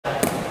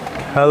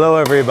Hello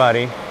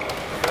everybody.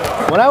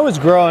 When I was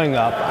growing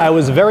up, I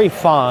was very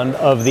fond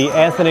of the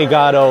Anthony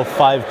Gatto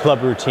 5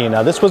 club routine.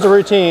 Now this was a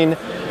routine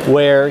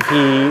where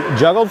he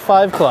juggled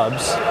 5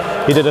 clubs.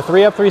 He did a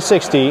 3-up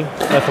 360, a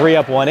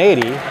 3-up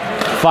 180,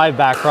 5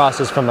 back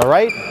crosses from the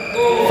right,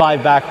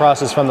 5 back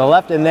crosses from the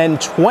left, and then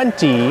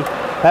 20.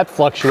 That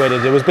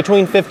fluctuated. It was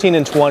between 15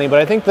 and 20, but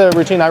I think the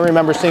routine I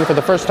remember seeing for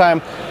the first time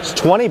was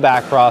 20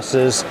 back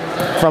crosses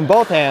from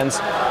both hands,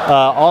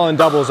 all in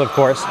doubles, of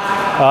course.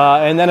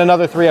 And then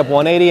another 3-up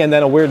 180, and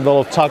then a weird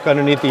little tuck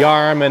underneath the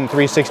arm and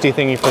 360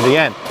 thingy for the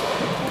end.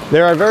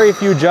 There are very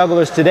few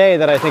jugglers today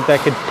that I think that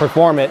could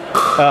perform it,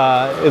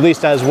 at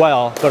least as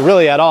well, but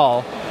really at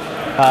all.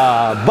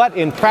 But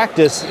in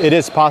practice, it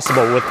is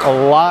possible with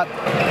a lot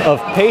of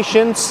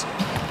patience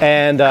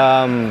and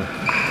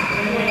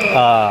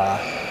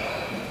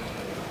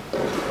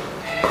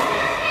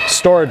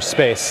storage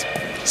space.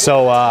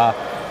 So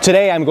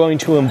today I'm going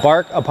to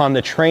embark upon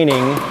the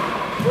training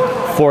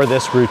for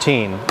this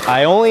routine.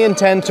 I only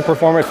intend to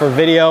perform it for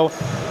video.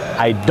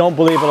 I don't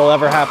believe it'll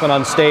ever happen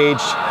on stage.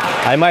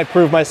 I might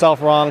prove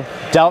myself wrong,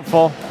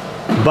 doubtful,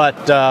 but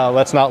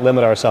let's not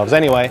limit ourselves.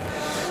 Anyway,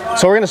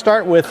 so we're gonna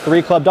start with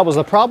 3 club doubles.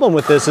 The problem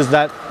with this is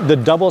that the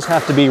doubles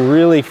have to be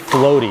really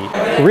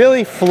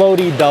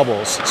floaty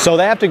doubles. So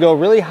they have to go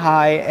really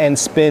high and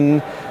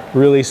spin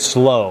really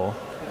slow,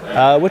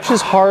 which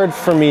is hard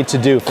for me to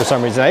do for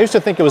some reason. I used to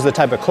think it was the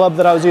type of club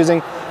that I was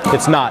using.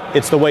 It's not,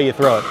 it's the way you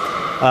throw it.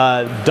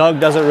 Doug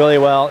does it really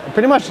well.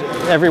 Pretty much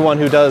everyone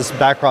who does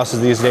back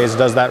crosses these days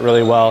does that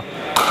really well,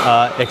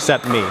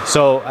 except me.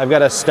 So I've got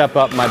to step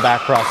up my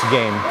back cross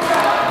game.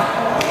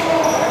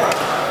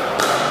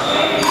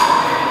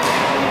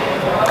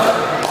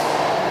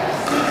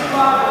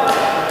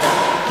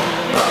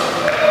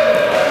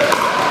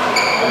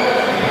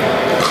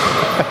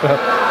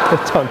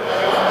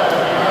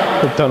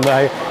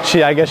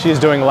 I guess she's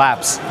doing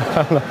laps.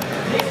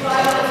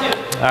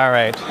 All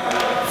right,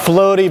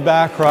 floaty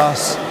back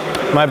cross.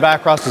 My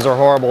back crosses are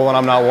horrible when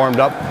I'm not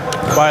warmed up.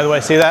 By the way,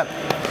 see that?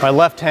 My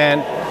left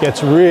hand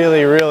gets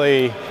really,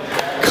 really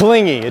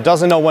clingy. It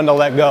doesn't know when to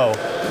let go.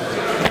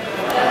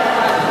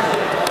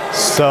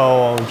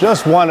 So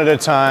just one at a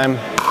time.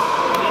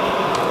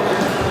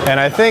 And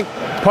I think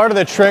part of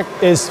the trick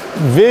is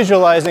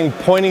visualizing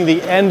pointing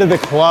the end of the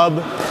club,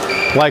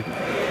 like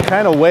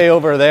kind of way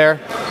over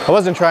there. I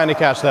wasn't trying to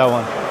catch that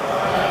one.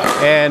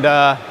 And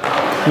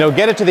you know,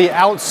 get it to the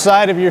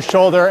outside of your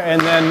shoulder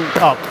and then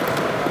up.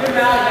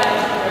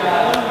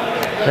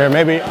 Here,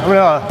 maybe I'm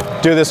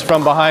gonna do this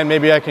from behind.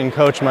 Maybe I can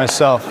coach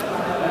myself.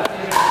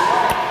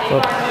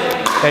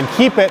 And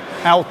keep it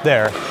out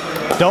there.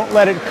 Don't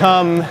let it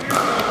come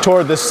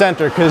toward the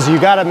center, because you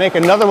gotta make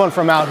another one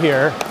from out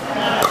here.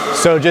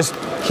 So just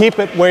keep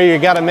it where you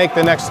gotta make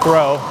the next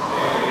throw.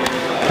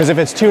 Because if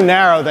it's too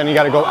narrow, then you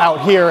gotta go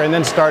out here and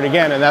then start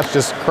again, and that's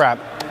just crap.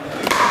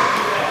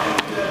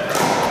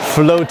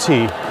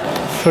 Floaty,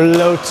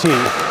 floaty,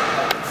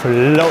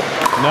 float.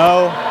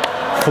 No,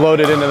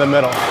 float it into the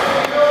middle.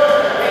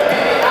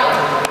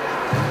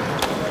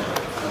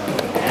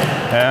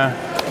 Yeah.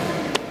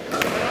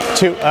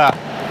 2,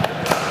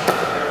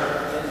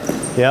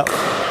 Yep.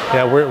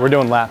 Yeah, we're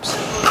doing laps.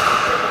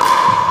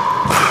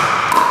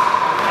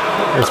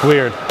 It's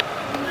weird.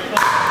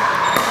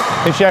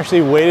 I think she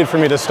actually waited for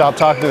me to stop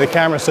talking to the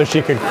camera so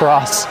she could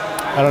cross.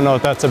 I don't know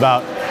what that's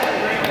about.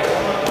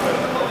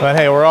 But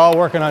hey, we're all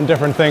working on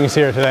different things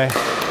here today.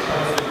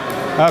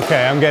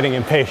 Okay, I'm getting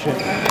impatient.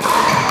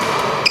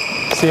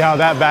 See how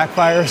that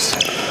backfires?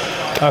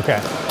 Okay.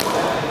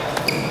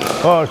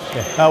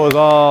 Okay, that was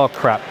all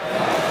crap.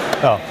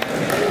 Oh,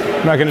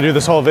 I'm not gonna do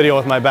this whole video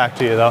with my back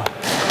to you though.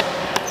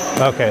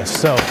 Okay,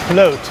 so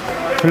float,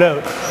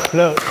 float,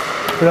 float,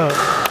 float,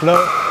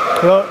 float,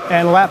 float,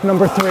 and lap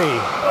number 3.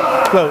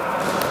 Float,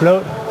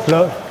 float,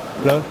 float,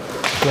 float,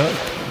 float.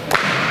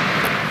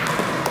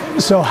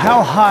 So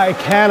how high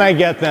can I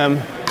get them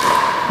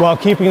while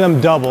keeping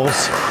them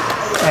doubles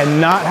and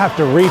not have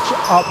to reach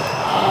up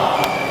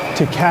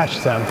to catch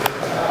them?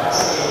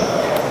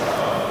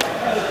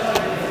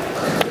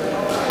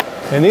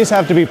 And these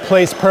have to be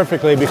placed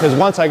perfectly, because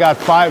once I got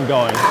 5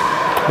 going,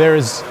 there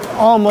is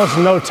almost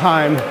no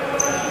time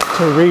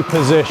to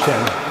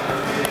reposition.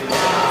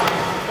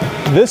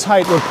 This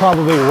height would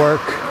probably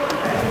work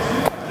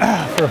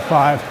for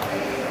 5.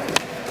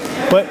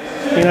 But,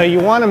 you know, you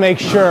want to make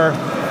sure,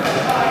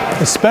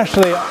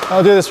 especially,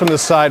 I'll do this from the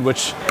side,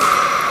 which,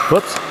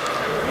 whoops,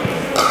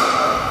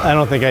 I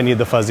don't think I need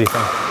the fuzzy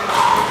thing.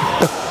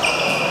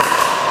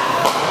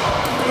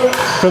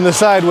 From the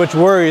side, which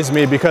worries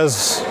me,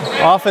 because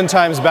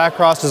oftentimes back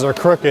crosses are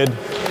crooked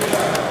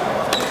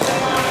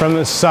from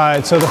this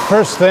side. So the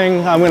first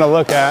thing I'm going to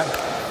look at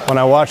when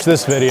I watch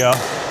this video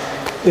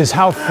is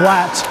how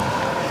flat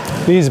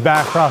these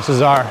back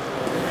crosses are.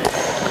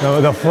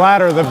 The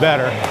flatter the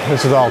better.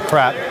 This is all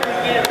crap.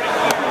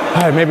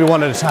 All right, maybe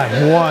one at a time.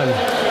 1.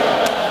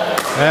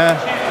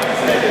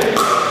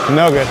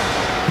 No good.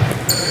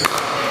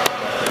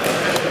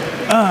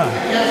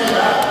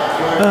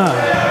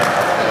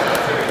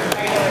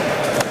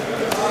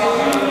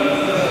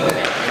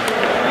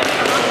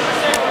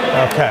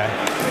 Okay.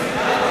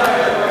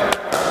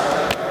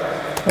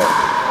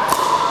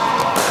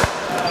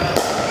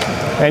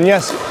 And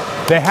yes,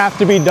 they have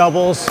to be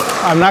doubles.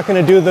 I'm not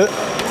going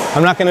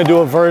to do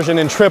a version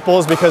in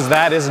triples because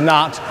that is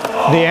not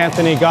the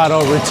Anthony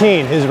Gatto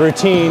routine. His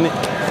routine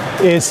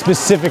is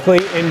specifically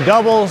in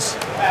doubles.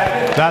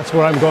 That's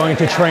what I'm going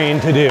to train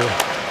to do.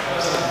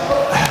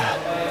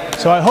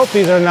 So I hope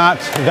these are not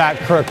that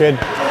crooked.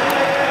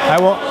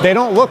 They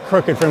don't look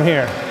crooked from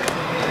here.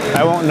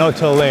 I won't know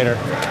till later.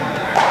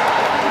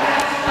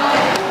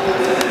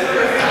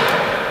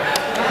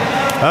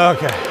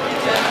 Okay.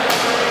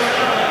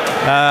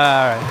 All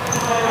right.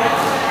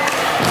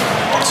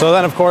 So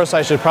then, of course,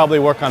 I should probably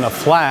work on a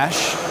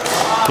flash.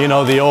 You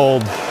know, the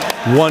old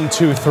 1,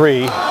 2,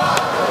 3.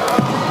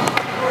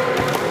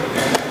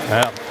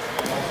 Yeah.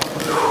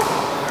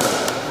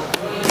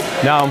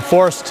 Now I'm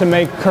forced to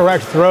make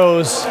correct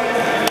throws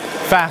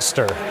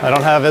faster. I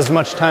don't have as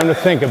much time to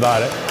think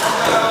about it.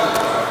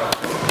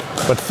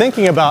 But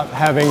thinking about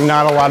having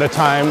not a lot of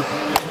time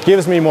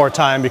gives me more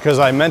time because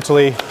I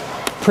mentally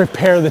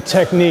prepare the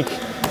technique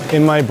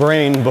in my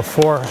brain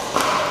before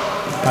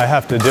I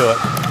have to do it.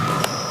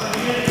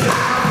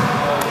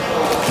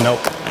 Nope.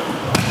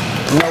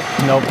 Nope,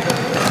 nope.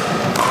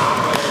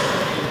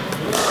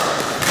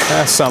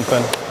 That's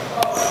something.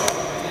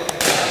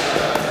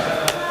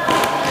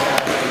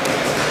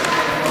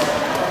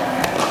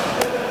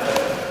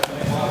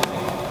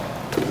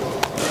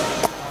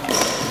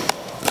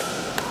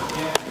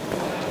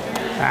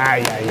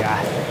 Ay, ay,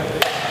 ay.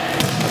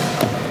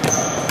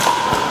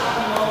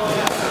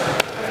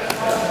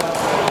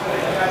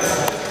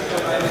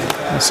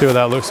 Let's see what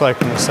that looks like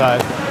from the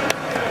side.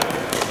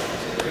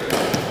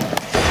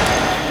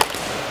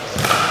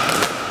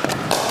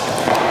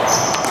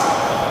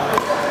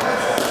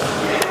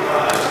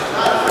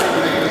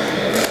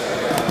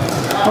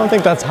 I don't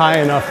think that's high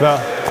enough though.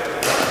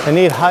 I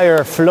need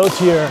higher,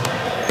 floatier.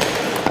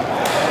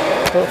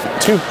 Oh,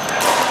 too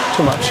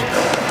much.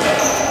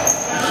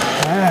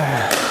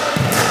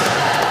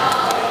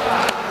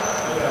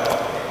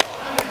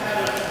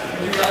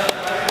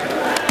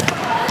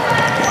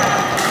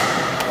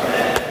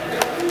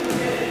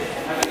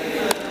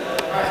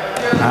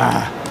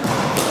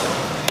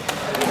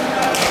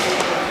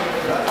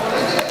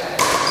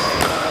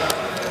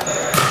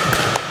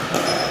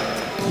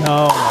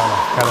 No.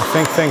 Gotta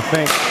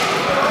think.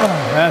 Oh,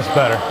 that's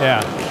better,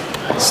 yeah.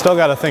 Still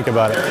gotta think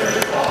about it.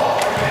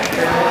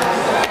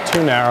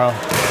 Too narrow.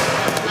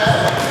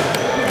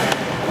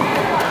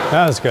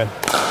 That was good.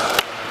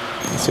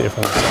 Let's see if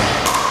we can.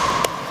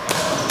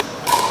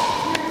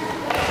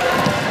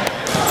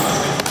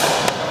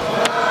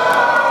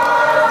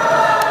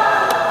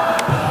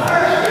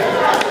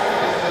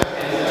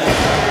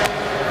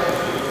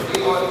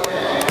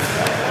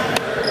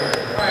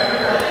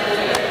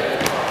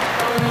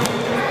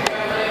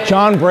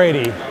 John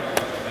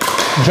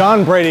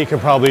Brady could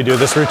probably do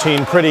this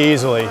routine pretty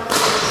easily.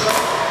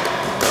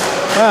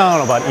 Well, I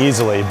don't know about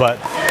easily, but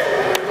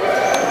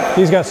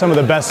he's got some of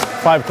the best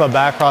 5-club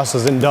back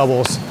crosses in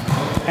doubles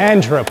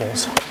and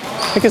triples.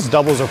 I think his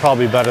doubles are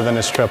probably better than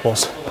his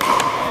triples.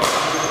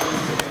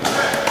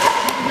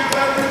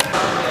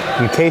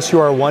 In case you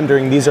are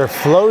wondering, these are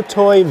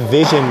Flotoy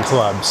Vision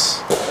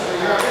clubs.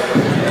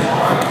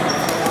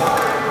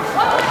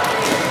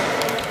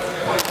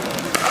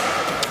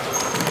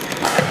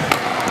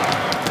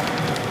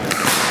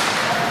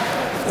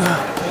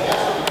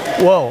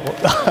 Whoa,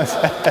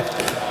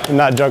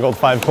 not juggled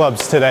 5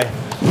 clubs today.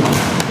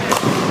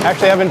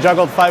 Actually, I haven't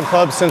juggled 5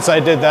 clubs since I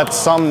did that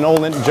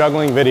somnolent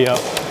juggling video.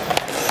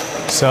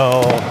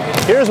 So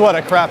here's what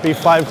a crappy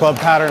 5-club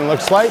pattern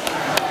looks like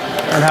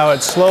and how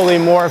it slowly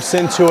morphs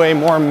into a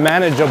more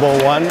manageable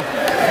one.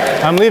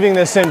 I'm leaving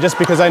this in just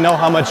because I know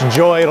how much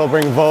joy it'll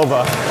bring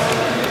Vova.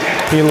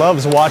 He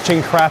loves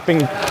watching crappy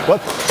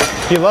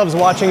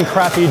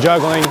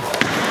juggling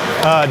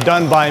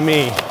done by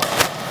me.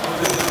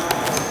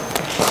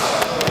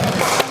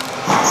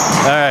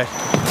 All right,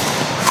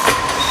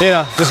 you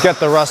know, just get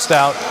the rust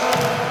out.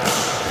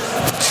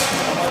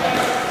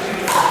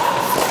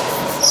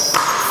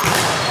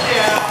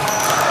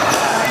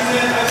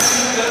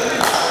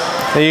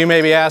 You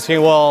may be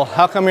asking, well,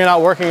 how come you're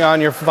not working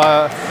on your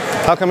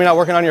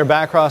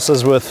back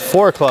crosses with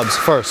 4 clubs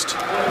first?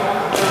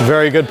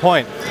 Very good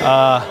point.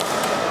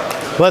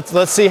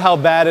 Let's see how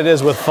bad it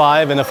is with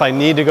 5, and if I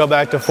need to go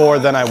back to 4,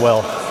 then I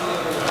will.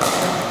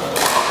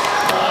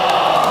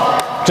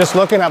 Just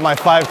looking at my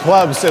 5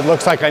 clubs, it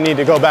looks like I need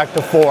to go back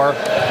to 4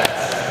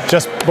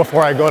 just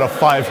before I go to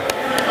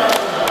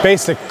 5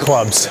 basic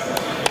clubs.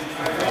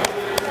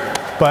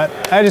 But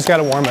I just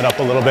gotta warm it up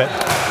a little bit.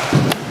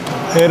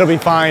 It'll be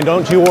fine,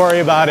 don't you worry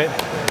about it.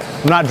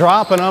 I'm not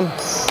dropping them.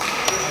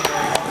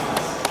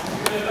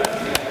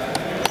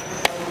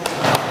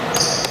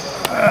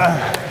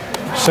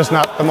 It's just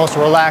not the most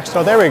relaxed.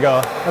 Oh, there we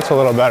go. That's a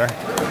little better.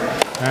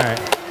 All right.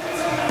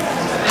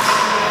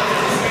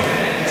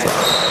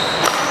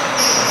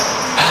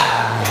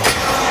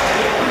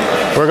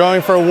 We're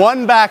going for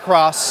 1 back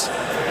cross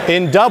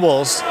in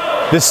doubles,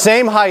 the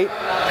same height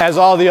as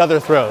all the other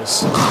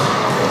throws.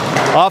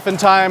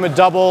 Oftentimes a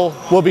double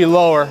will be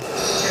lower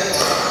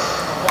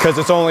because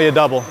it's only a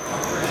double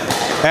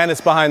and it's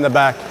behind the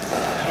back.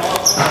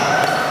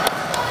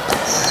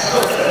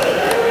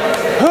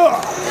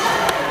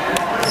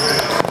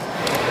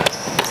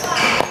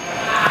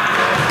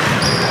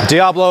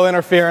 Diablo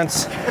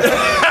interference.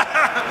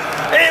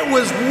 It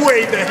was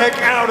way the heck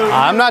out of.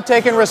 I'm not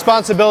taking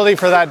responsibility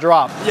for that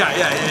drop.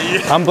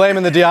 Yeah. I'm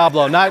blaming the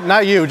Diablo,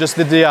 not you, just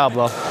the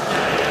Diablo.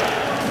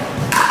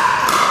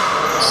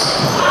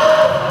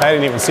 I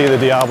didn't even see the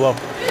Diablo.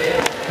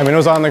 I mean, it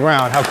was on the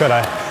ground. How could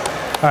I?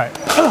 All right.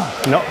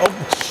 No.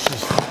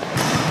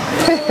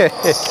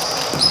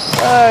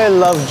 Oh, I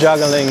love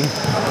juggling.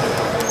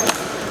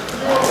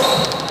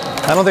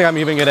 I don't think I'm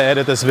even going to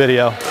edit this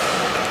video.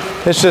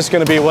 It's just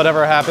going to be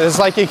whatever happens. It's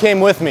like you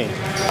came with me.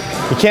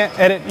 You can't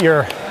edit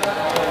your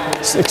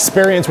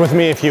experience with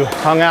me if you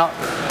hung out.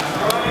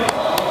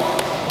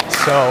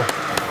 So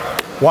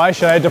why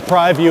should I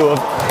deprive you of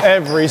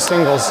every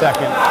single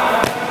second?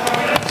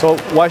 So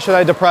why should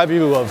I deprive you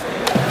of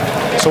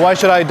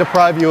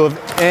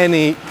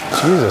any,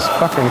 Jesus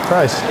fucking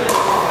Christ.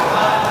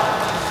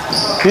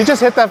 Did you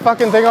just hit that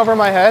fucking thing over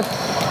my head?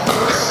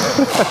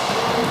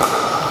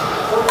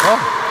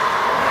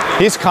 Oh,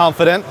 he's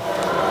confident.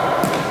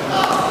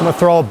 I'm gonna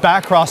throw a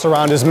back cross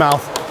around his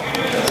mouth.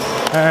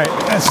 All right,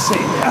 let's see.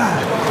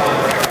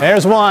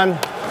 There's one.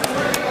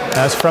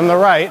 That's from the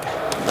right.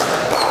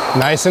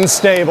 Nice and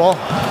stable.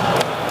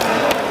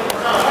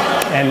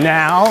 And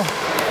now,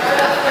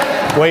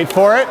 wait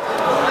for it,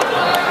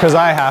 because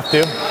I have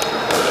to.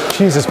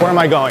 Jesus, where am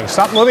I going?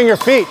 Stop moving your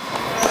feet.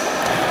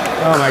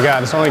 Oh my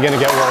God, it's only gonna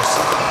get worse.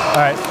 All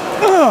right.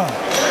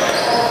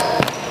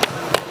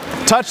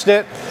 Touched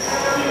it.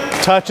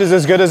 Touch is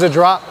as good as a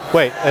drop.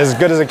 Wait, as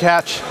good as a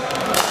catch.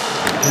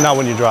 Not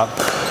when you drop.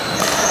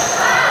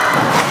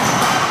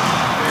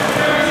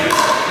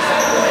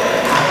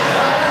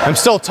 I'm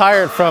still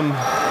tired from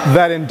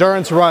that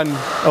endurance run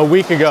a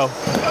week ago.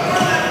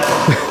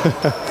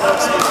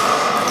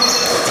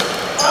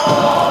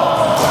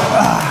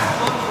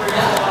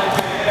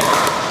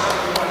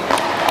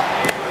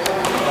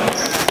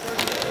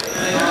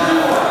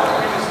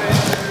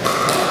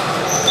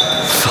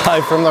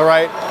 5 from the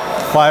right,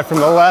 5 from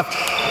the left,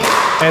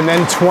 and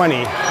then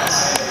 20.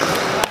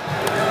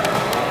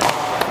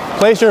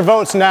 Place your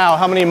votes now.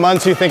 How many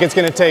months do you think it's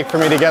going to take for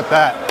me to get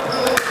that?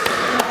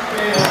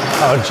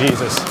 Oh,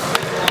 Jesus.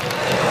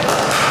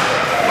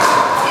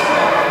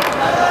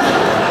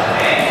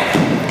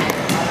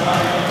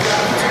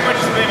 Too much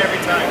spin every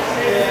time.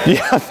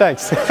 Yeah,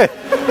 thanks.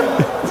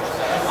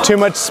 Too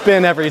much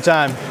spin every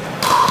time.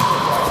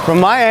 From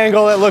my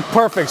angle, it looked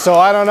perfect, so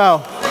I don't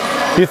know.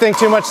 You think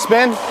too much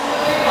spin?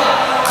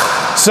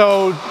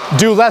 So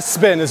do less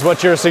spin is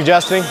what you're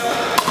suggesting?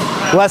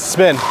 Less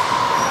spin.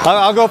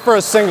 I'll go for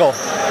a single.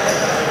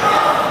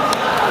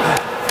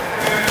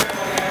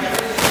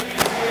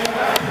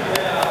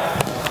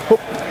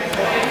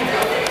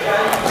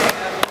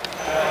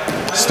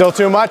 Still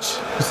too much?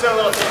 Still a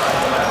little too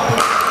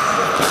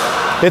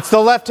much. It's the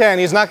left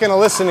hand. He's not going to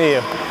listen to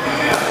you.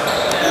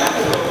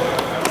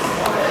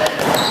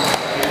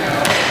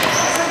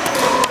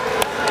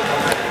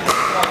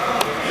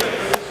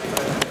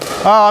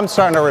 Oh, I'm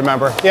starting to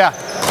remember. Yeah.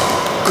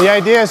 The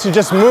idea is to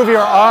just move your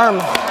arm.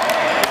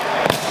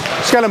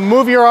 Just gotta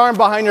move your arm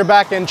behind your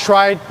back and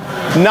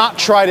not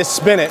try to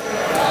spin it,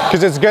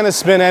 because it's gonna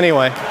spin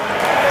anyway.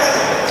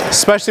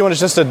 Especially when it's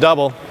just a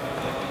double.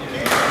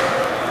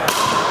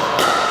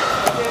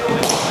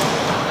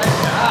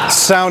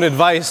 Sound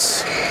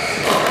advice.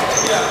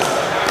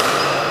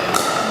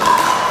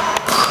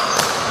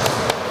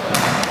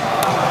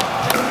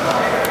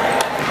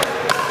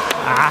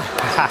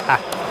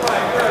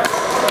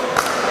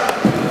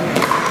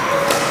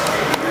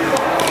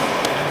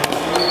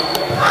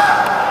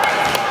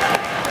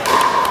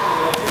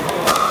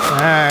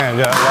 And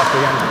left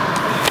again.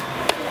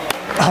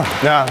 Oh,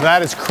 no,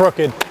 that is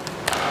crooked.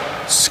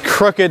 It's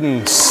crooked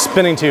and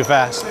spinning too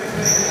fast.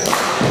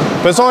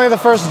 But it's only the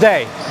first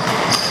day.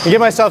 I give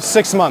myself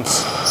 6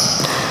 months.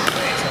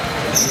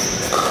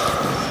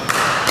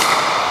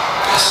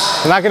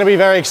 Not going to be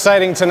very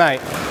exciting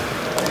tonight.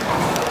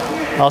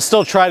 I'll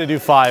still try to do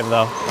 5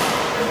 though,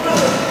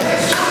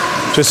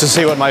 just to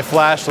see what my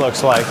flash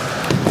looks like.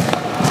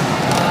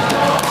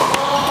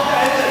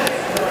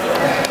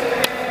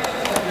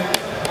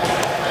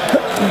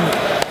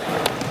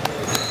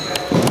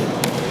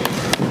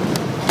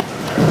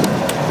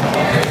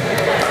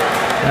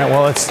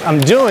 Well, I'm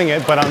doing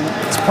it, but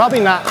it's probably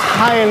not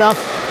high enough.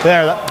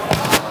 There,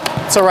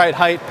 that's the right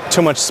height,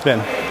 too much spin.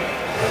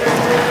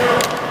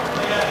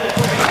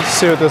 Let's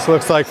see what this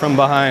looks like from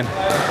behind.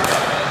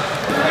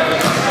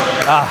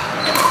 Ah.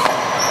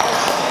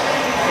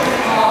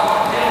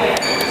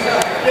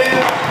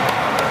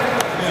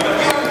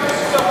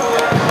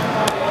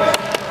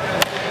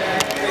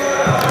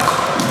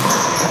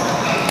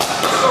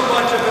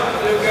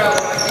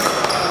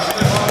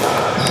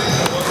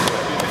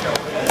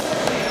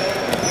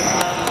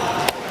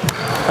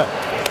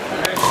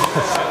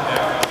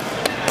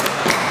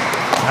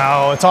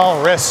 Oh, it's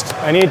all wrist.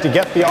 I need to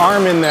get the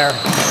arm in there.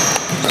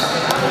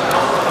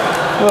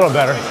 A little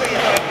better.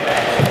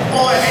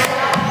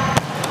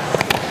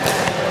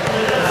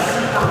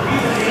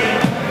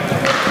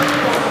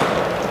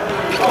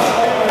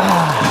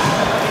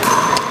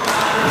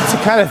 It's the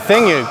kind of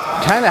thing you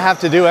kind of have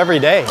to do every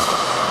day.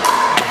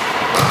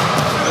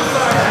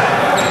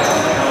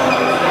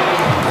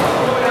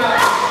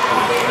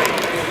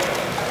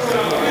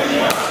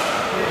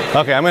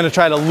 Okay, I'm going to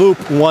try to loop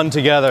one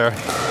together.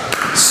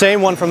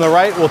 Same one from the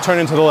right will turn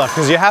into the left,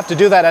 because you have to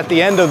do that at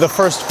the end of the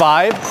first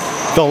 5.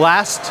 The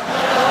last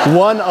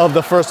one of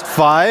the first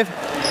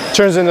 5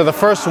 turns into the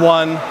first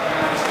one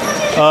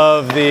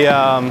of the,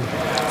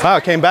 wow,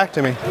 it came back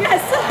to me.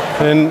 Yes.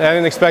 I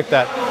didn't expect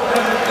that.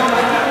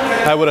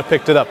 I would have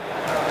picked it up.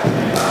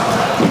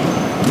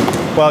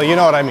 Well, you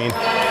know what I mean.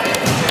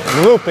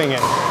 Looping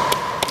it.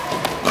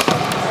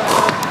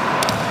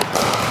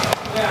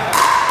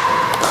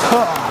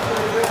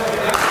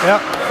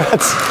 Yep,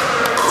 it's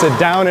a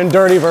down and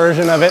dirty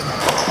version of it.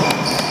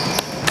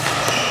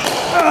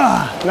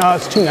 No,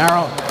 it's too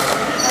narrow.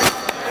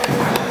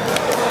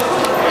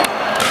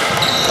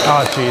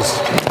 Oh, jeez.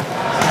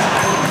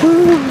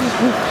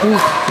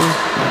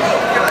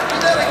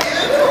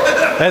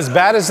 As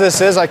bad as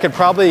this is, I could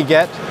probably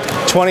get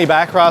 20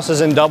 back crosses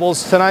in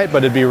doubles tonight,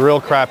 but it'd be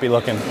real crappy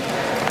looking.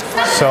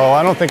 So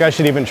I don't think I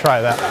should even try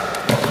that,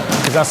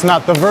 because that's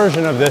not the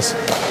version of this.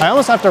 I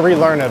almost have to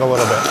relearn it a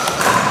little bit.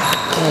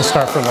 I'm going to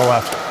start from the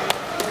left.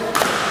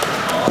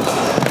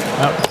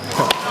 Oh.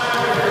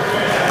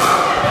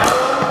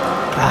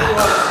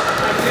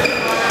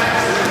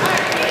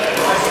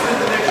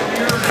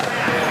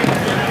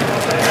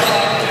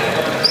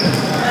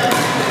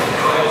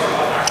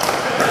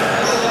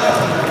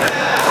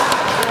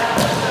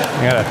 I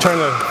gotta turn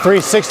the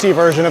 360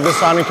 version of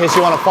this on in case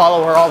you want to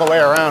follow her all the way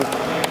around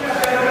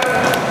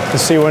to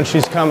see when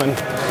she's coming.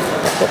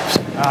 Oops.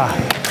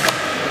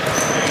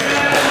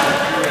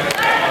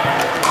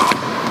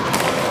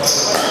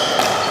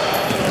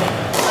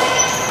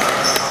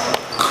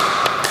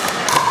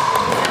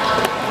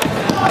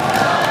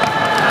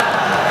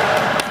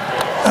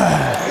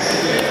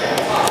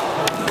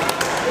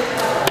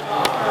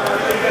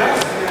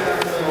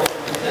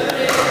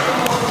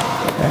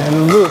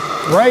 And loop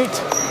right,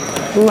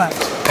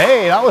 left.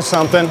 Hey, that was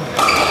something.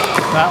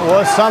 That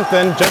was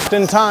something, just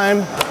in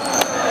time.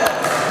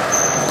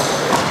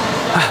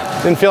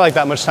 Didn't feel like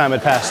that much time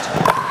had passed.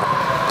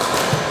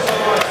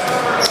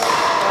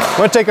 I'm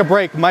gonna take a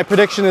break. My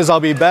prediction is I'll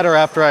be better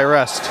after I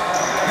rest.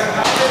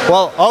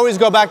 Well, always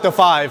go back to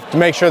 5 to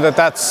make sure that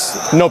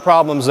that's no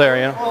problems there,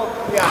 you know? Well,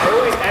 yeah, I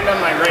always end on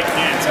my right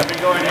hand, so I've been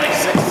going like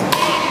 6, 8,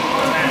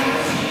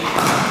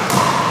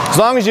 10. As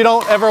long as you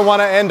don't ever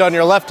want to end on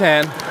your left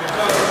hand.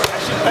 I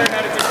should learn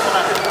how to do the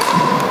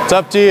left. It's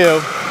up to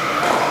you.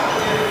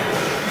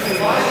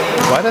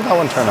 Why did that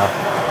one turn off?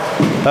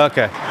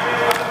 Okay.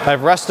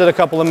 I've rested a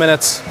couple of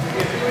minutes.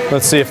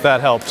 Let's see if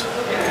that helped.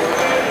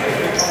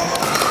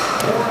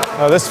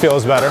 Oh, this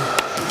feels better.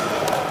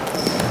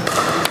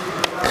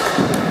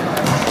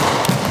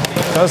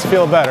 Does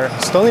feel better.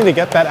 Still need to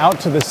get that out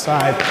to the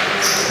side.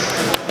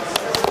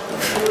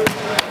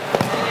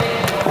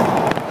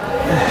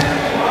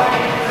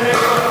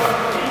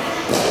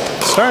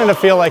 Starting to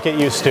feel like it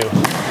used to,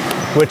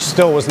 which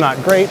still was not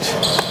great.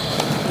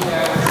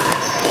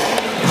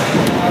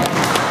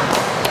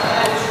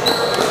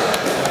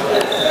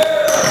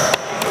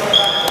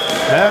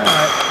 All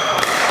right.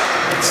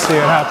 Let's see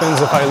what happens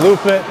if I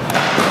loop it.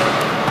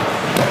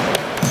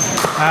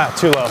 Ah,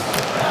 too low.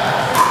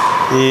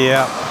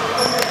 Yeah.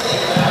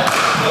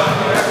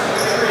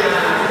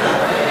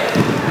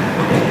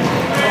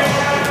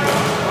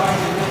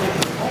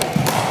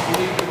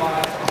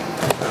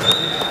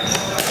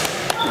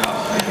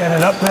 Get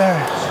it up there.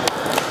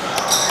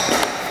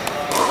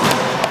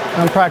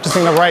 I'm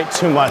practicing the right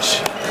too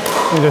much.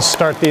 Let me just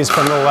start these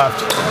from the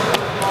left.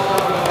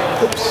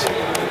 Oops.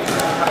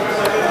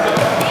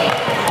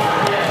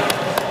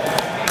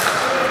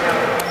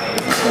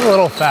 It's a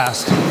little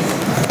fast.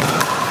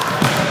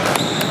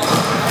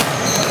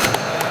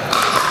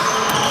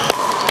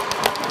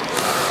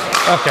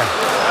 Okay.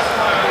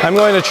 I'm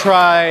going to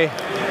try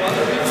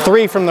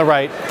 3 from the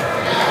right.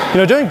 You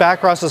know, doing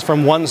back crosses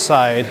from one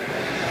side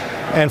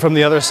and from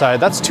the other side,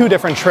 that's 2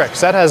 different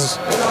tricks. That has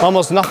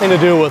almost nothing to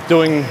do with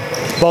doing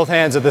both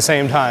hands at the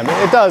same time.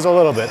 It does a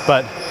little bit,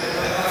 but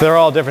they're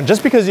all different.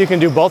 Just because you can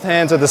do both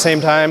hands at the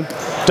same time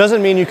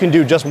doesn't mean you can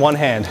do just one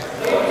hand.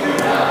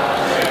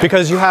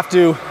 Because you have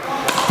to,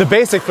 the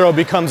basic throw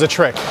becomes a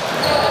trick.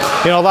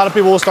 You know, a lot of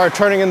people will start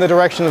turning in the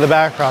direction of the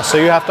back cross, so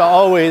you have to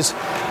always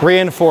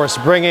reinforce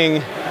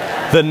bringing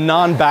the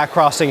non-back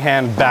crossing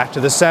hand back to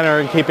the center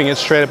and keeping it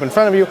straight up in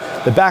front of you.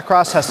 The back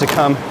cross has to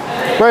come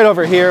right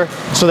over here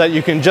so that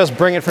you can just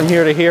bring it from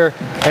here to here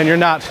and you're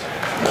not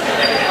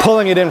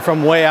pulling it in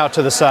from way out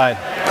to the side.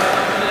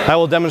 I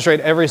will demonstrate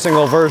every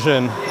single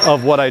version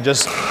of what I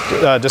just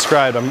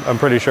described, I'm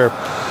pretty sure.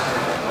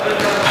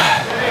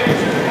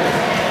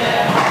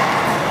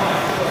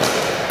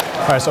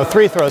 All right, so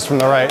 3 throws from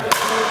the right.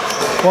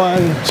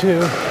 1,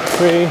 2,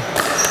 3.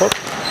 Whoop.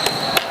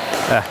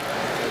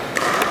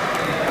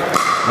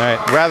 All right,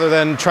 rather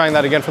than trying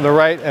that again from the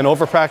right and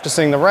over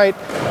practicing the right,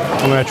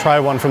 I'm gonna try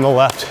one from the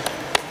left.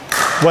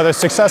 Whether it's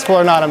successful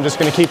or not, I'm just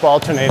gonna keep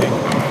alternating. 1,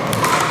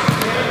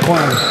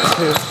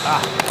 2,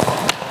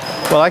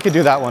 Well, I could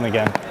do that one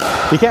again.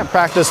 You can't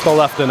practice the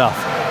left enough.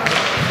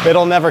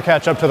 It'll never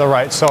catch up to the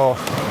right, so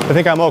I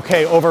think I'm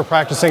okay over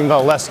practicing the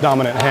less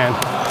dominant hand.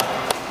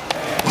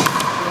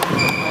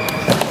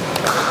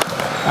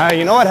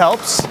 You know what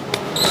helps?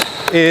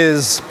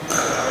 Is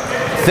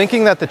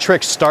thinking that the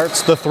trick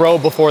starts the throw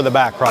before the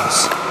back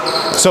cross.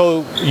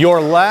 So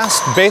your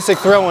last basic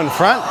throw in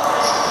front,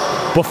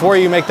 before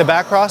you make the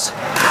back cross,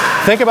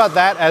 think about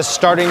that as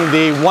starting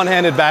the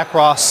one-handed back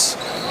cross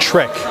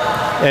trick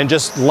and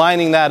just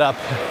lining that up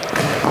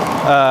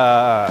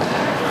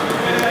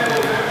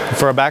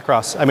for a back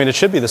cross. I mean, it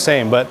should be the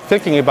same, but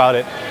thinking about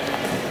it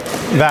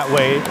that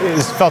way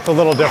is felt a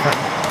little different.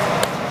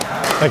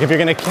 Like if you're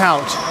gonna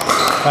count,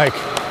 like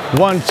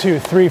 1, 2,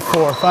 3,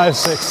 4, 5,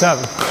 6,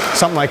 7,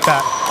 something like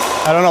that.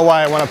 I don't know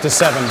why I went up to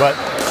 7, but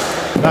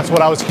that's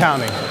what I was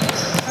counting.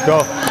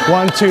 Go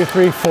 1, 2,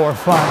 3, 4,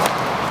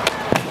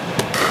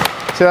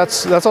 5. See,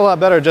 that's a lot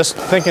better just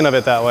thinking of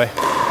it that way.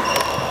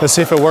 Let's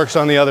see if it works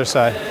on the other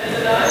side.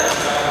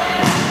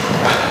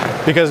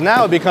 Because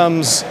now it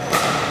becomes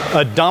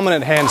a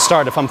dominant hand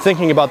start. If I'm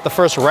thinking about the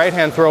first right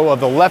hand throw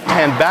of the left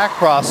hand back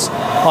cross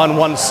on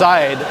one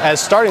side as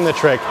starting the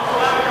trick,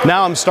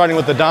 now I'm starting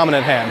with the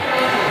dominant hand.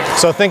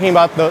 So thinking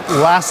about the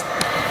last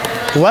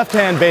left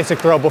hand basic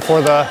throw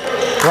before the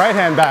right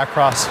hand back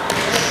cross,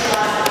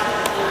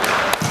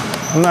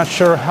 I'm not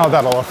sure how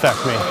that'll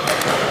affect me.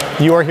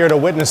 You are here to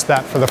witness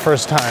that for the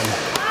first time.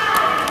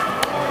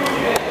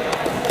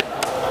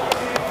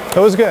 It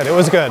was good, it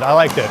was good. I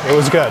liked it, it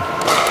was good.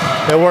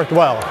 It worked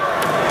well.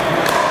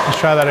 Let's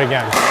try that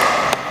again.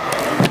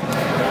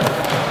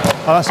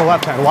 Oh, that's the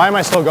left hand. Why am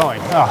I still going?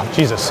 Oh,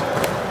 Jesus.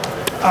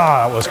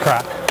 Ah, that was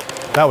crap.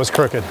 That was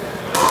crooked.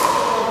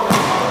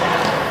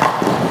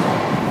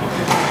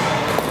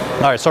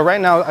 All right, so right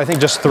now I think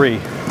just 3.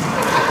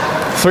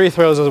 3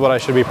 throws is what I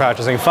should be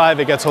practicing. 5,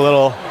 it gets a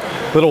little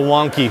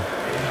wonky.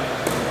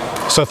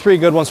 So 3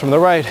 good ones from the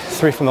right,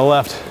 3 from the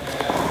left.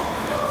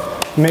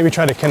 Maybe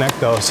try to connect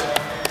those.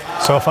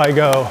 So if I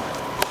go,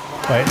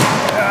 wait.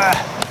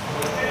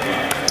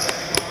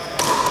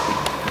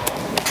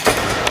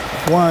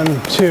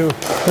 1, 2,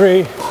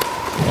 3,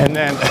 and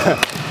then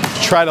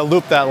try to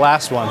loop that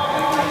last one.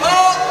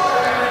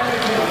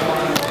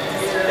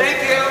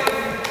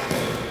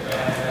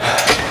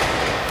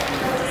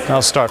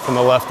 I'll start from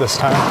the left this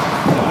time.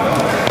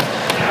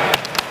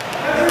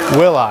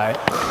 Will I?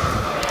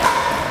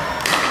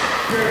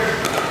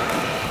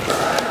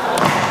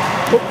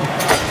 Oop.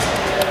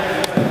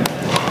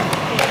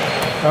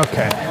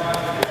 Okay.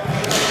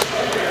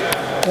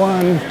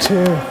 1,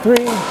 2,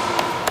 3.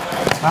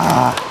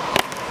 Ah.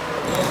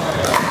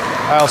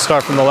 I'll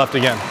start from the left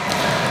again.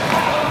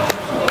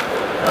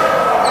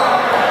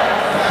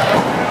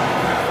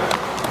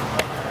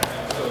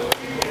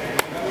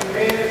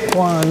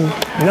 One.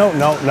 No,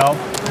 no, no.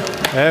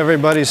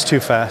 Everybody's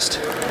too fast.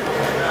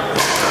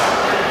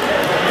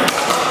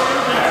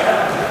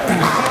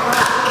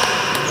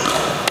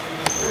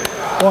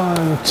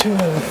 One, 2,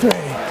 3.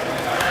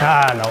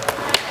 Ah, no.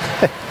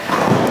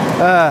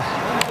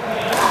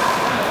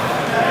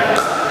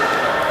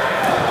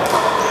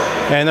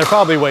 And they're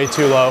probably way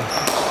too low. 1,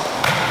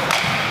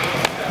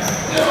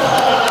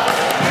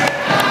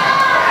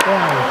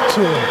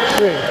 2,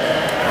 3.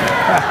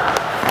 Ah.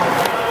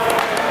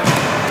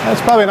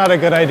 That's probably not a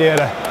good idea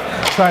to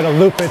try to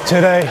loop it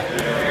today.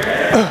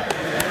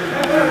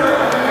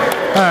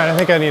 All right, I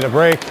think I need a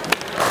break,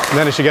 and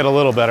then it should get a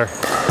little better.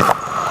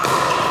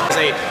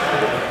 8.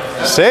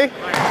 See?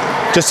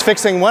 Just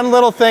fixing one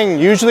little thing,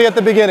 usually at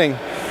the beginning.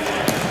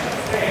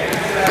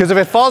 Because if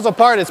it falls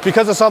apart, it's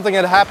because of something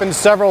that happened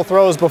several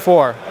throws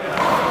before.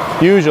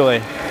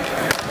 Usually.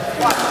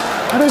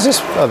 How does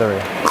this? Oh, there we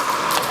go.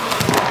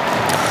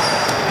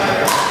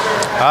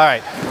 All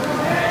right,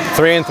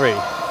 3 and 3.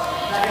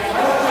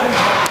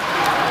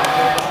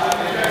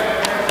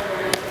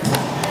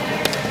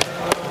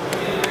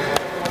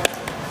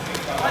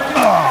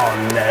 Oh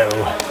no.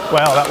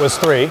 Well, that was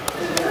 3,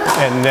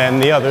 and then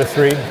the other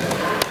 3.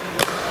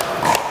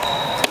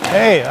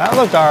 Hey, that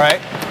looked all right.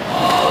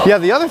 Yeah,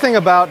 the other thing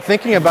about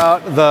thinking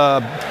about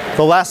the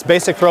last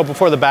basic throw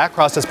before the back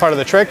cross as part of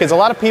the trick is a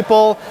lot of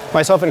people,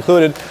 myself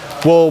included,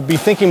 will be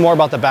thinking more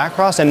about the back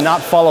cross and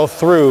not follow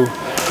through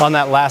on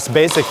that last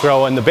basic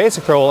throw, and the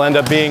basic throw will end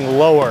up being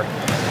lower,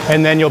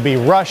 and then you'll be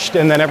rushed,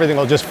 and then everything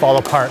will just fall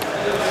apart.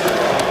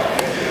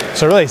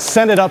 So really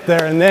send it up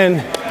there, and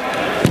then,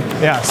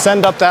 yeah,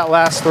 send up that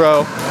last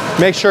throw.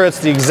 Make sure it's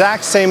the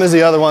exact same as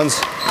the other ones,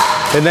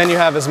 and then you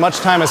have as much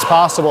time as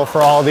possible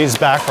for all these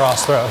back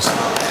cross throws.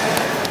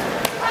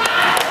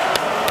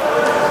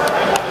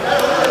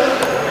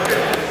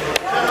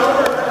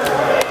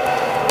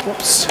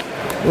 Whoops,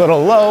 a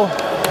little low,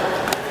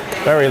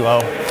 very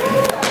low.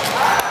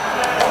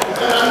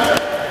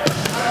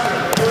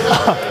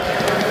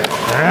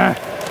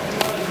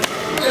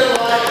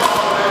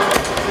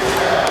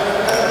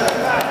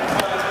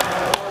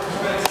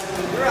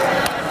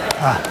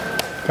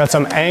 Got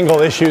some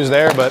angle issues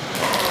there, but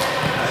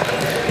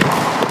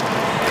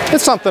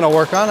it's something to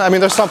work on. I mean,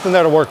 there's something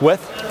there to work with.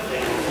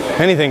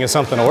 Anything is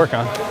something to work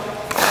on.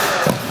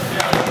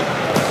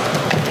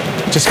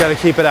 Just got to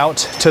keep it out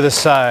to the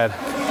side.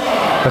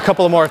 A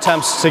couple of more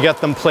attempts to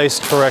get them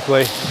placed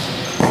correctly.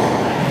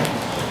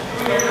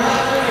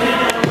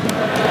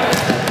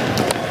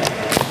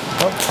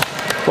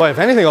 Oh. Boy, if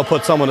anything will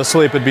put someone to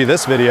sleep, it'd be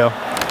this video.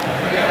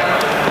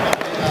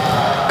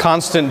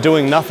 Constant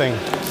doing nothing.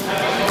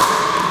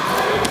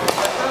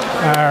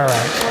 All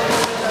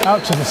right,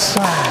 out to the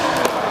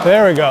side.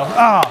 There we go.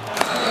 Ah,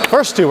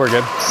 first two were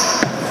good.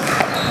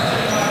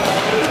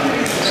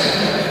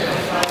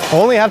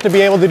 Only have to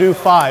be able to do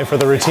 5 for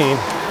the routine.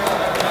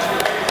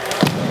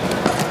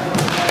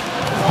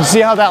 You see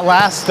how that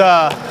last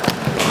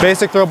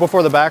basic throw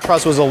before the back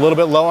cross was a little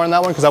bit lower on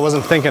that one because I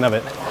wasn't thinking of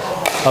it.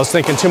 I was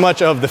thinking too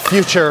much of the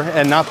future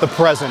and not the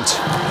present.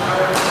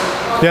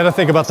 You got to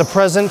think about the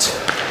present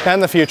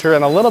and the future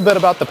and a little bit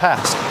about the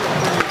past.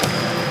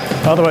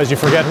 Otherwise you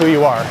forget who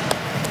you are.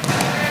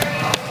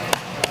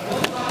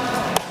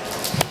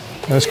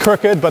 It was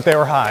crooked, but they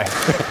were high.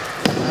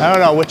 I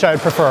don't know which I'd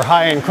prefer,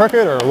 high and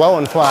crooked or low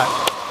and flat.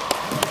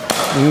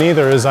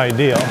 Neither is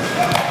ideal.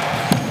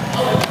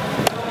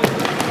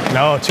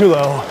 No, too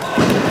low,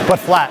 but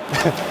flat.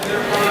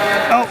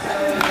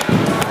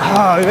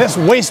 Oh, this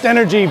waste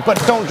energy, but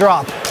don't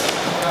drop.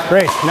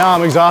 Great, now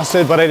I'm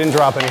exhausted, but I didn't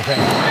drop anything.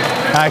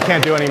 I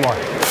can't do anymore.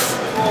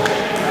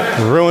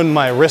 Ruined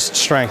my wrist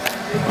strength.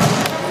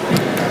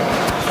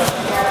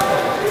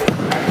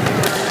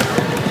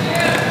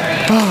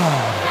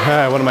 All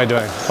right, what am I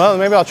doing? Well,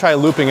 maybe I'll try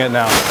looping it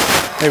now.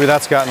 Maybe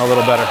that's gotten a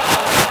little better.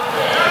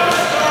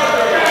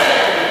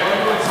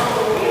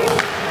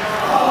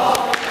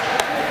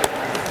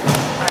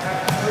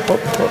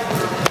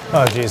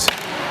 Oh, geez.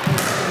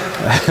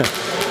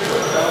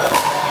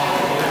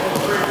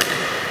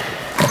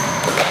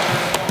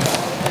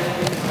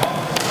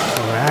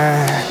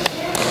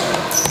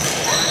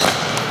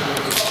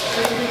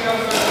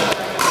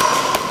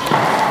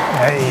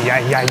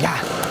 Yeah.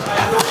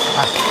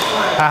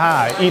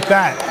 Haha, eat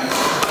that.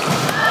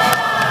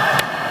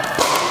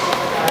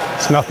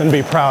 It's nothing to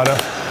be proud of.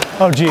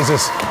 Oh,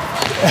 Jesus.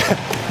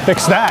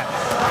 Fix that.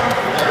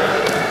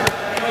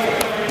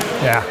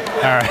 Yeah,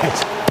 all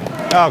right.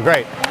 Oh,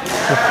 great.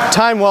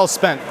 Time well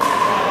spent.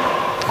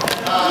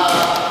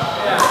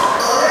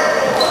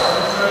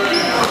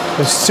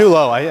 It's too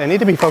low. I need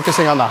to be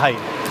focusing on the height.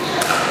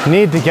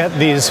 Need to get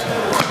these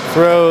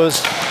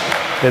throws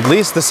at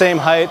least the same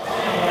height.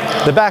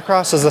 The back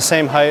cross is the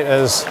same height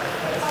as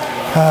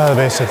the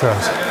basic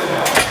throws.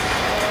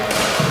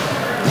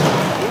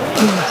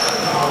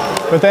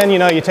 But then, you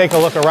know, you take a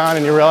look around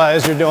and you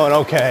realize you're doing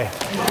okay.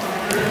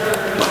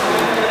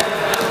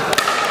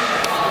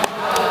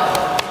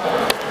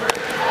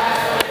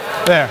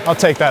 There, I'll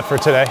take that for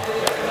today.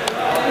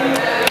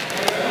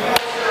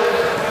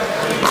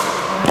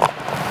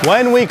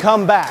 When we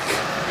come back,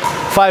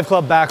 5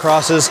 club back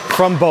crosses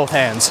from both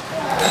hands,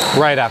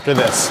 right after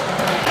this.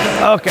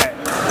 Okay,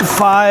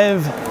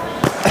 5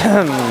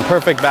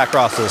 perfect back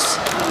crosses.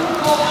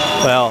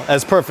 Well,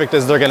 as perfect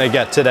as they're gonna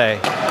get today.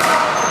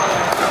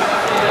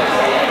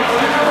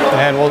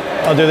 And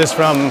I'll do this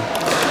from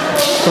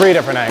 3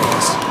 different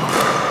angles.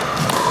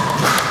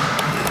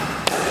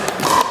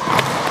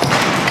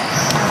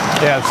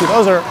 Yeah, see,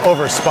 those are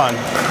overspun.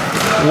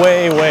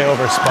 Way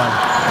overspun.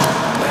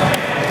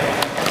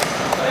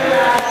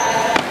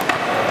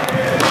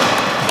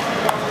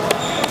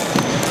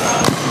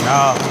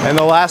 Oh, and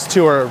the last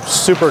 2 are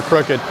super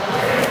crooked.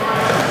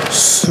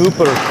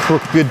 Super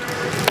crooked.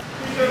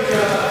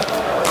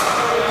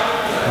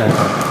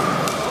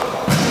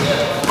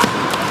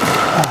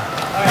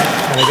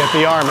 Gonna get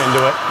the arm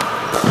into it.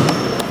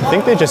 I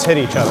think they just hit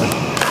each other.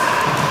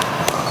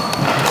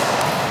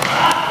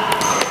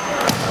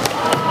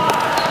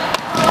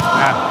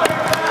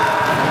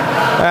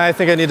 I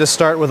think I need to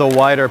start with a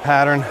wider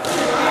pattern.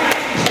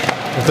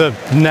 With the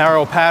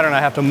narrow pattern, I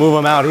have to move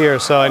them out here,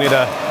 so I need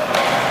to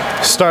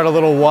start a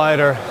little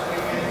wider.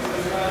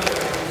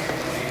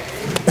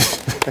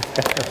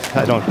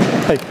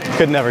 I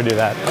could never do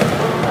that.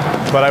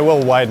 But I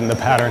will widen the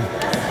pattern.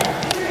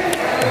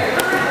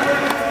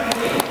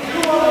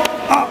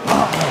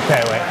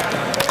 Okay, wait.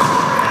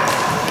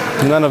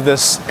 None of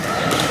this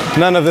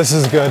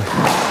is good.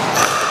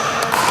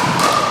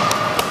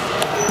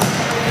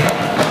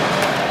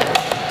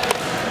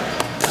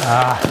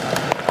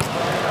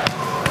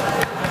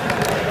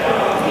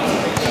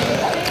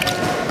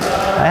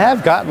 I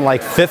have gotten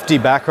like 50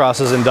 back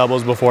crosses in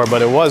doubles before,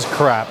 but it was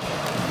crap.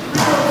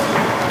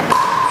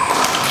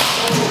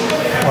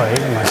 Boy,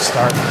 even my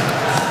start.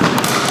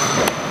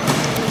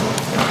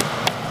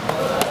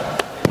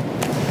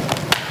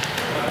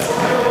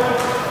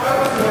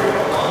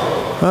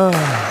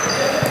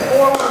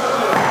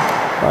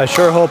 I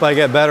sure hope I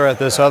get better at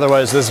this,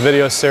 otherwise this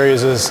video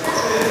series is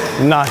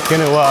not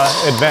going to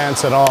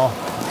advance at all.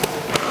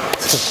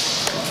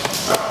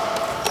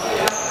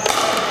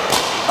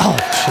 Oh,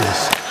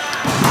 jeez.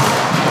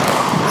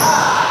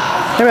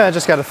 Maybe I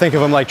just got to think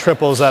of them like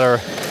triples that are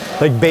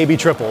like baby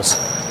triples.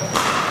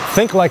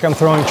 Think like I'm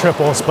throwing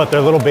triples, but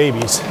they're little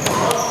babies.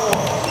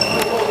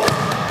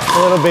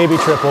 Little baby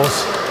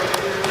triples,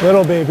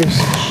 little babies.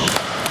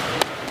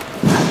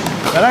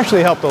 That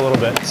actually helped a little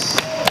bit.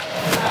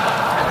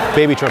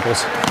 Baby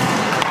triples.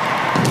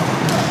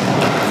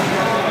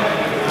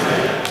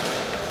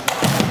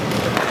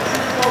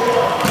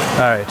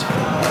 All right.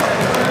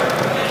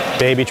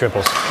 Baby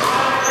triples.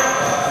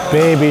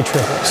 Baby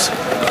triples.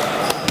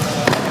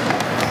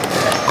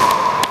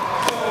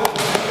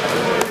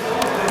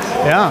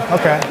 Yeah,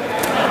 okay.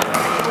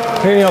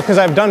 You know, because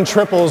I've done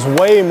triples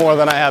way more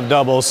than I have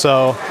doubles,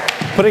 so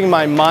putting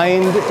my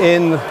mind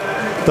in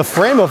the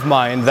frame of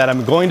mind that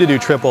I'm going to do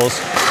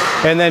triples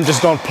and then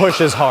just don't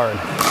push as hard.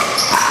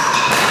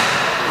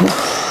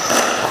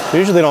 I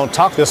usually don't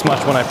talk this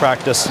much when I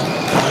practice.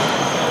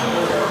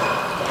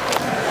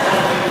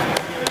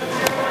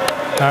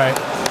 All right,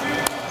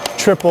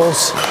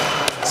 triples,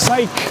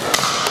 psych.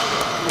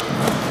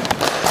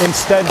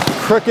 Instead,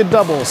 crooked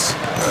doubles.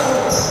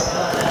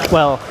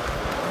 Well,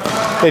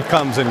 it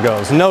comes and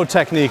goes. No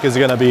technique is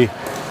gonna be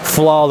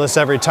flawless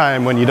every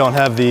time when you don't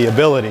have the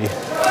ability.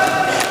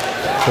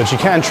 But you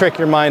can trick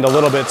your mind a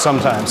little bit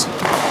sometimes.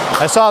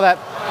 I saw that.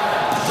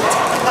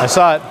 I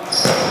saw it.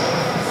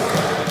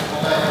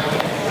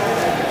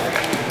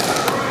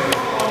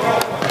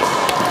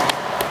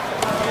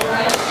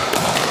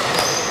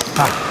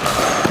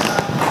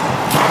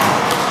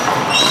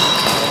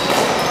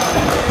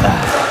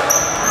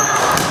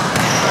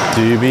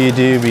 Doobie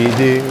doobie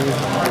doo.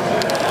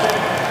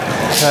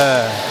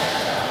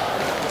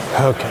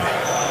 Okay.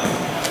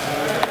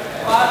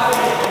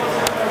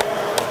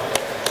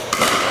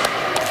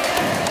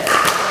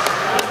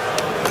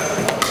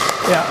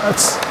 Yeah,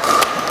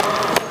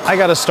 I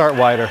gotta start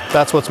wider.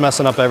 That's what's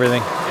messing up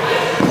everything.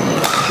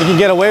 You can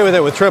get away with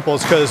it with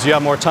triples because you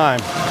have more time.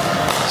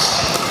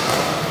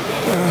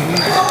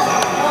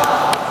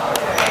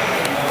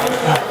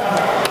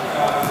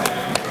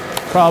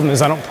 Problem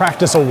is I don't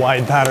practice a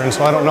wide pattern,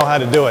 so I don't know how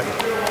to do it.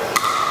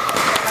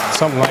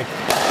 Something like,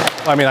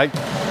 I mean,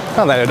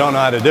 not that I don't know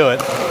how to do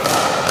it.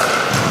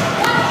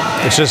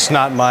 It's just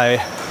not my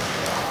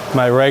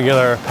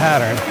regular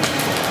pattern.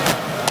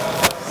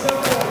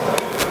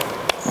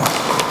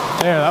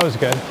 There, that was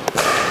good.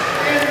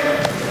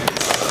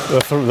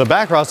 The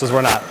back crosses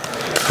were not,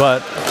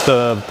 but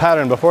the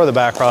pattern before the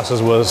back crosses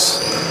was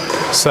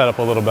set up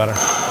a little better.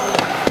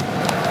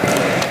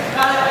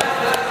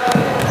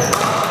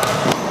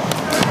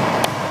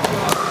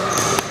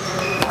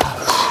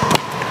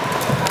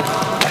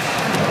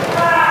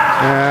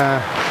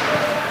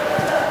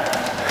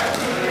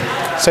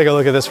 Let's take a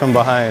look at this from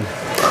behind.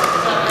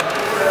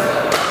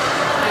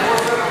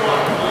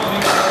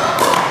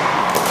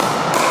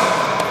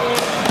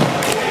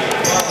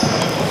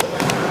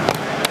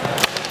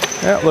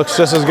 Yeah, it looks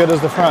just as good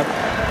as the front.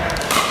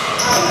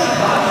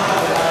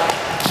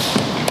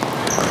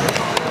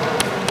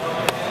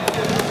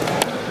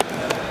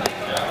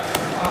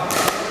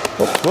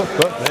 Whoop, whoop,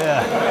 whoop,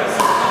 yeah.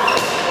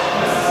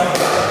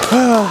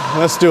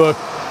 Let's do a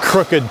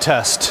crooked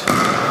test.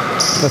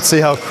 Let's see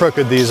how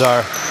crooked these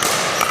are.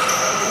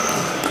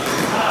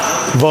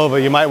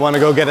 Vova, you might want to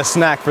go get a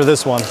snack for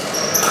this one.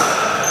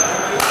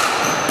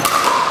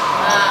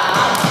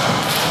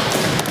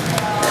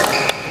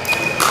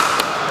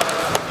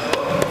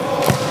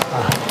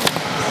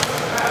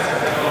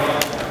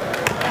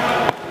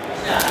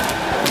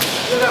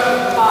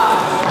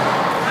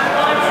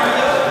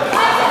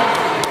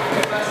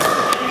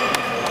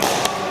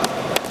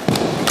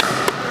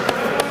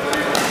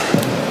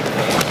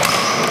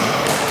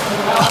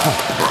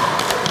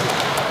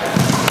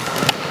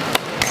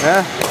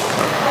 Yeah.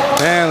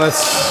 And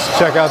let's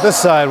check out this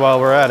side while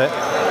we're at it.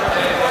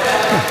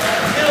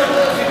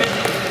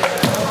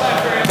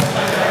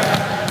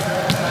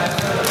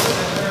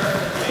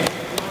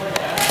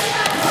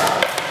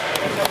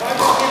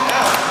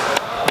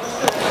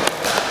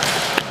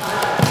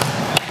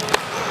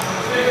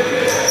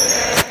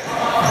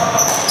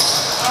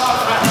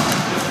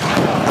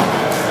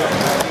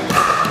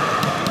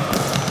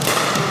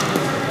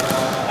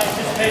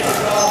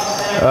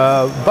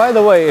 By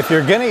the way, if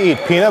you're gonna eat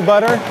peanut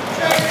butter,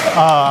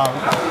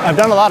 I've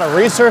done a lot of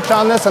research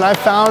on this and I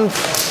found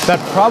that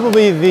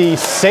probably the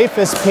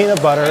safest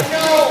peanut butter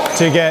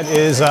to get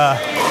is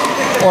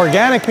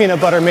organic peanut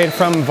butter made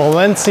from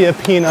Valencia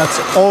peanuts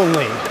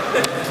only.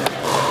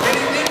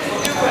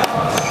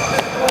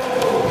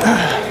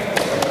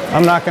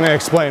 I'm not going to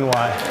explain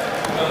why.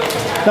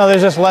 No,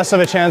 there's just less of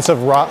a chance of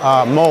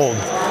mold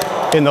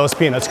in those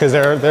peanuts because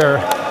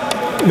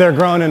they're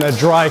grown in a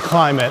dry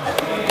climate.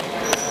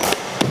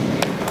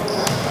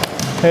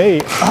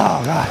 Hey,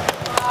 oh God.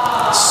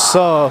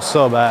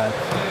 So bad.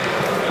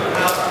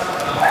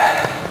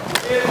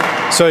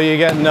 So you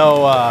get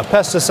no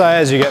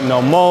pesticides, you get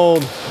no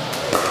mold,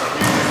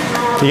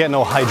 you get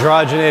no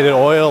hydrogenated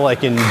oil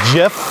like in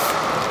Jif.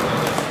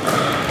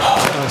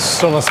 I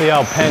still don't see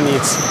how Penn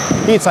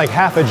eats like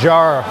half a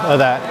jar of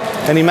that,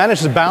 and he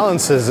managed to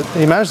balance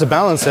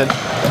it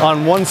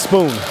on one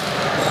spoon.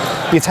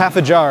 He eats half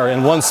a jar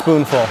in one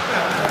spoonful.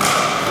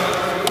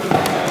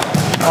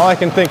 all I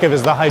can think of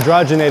is the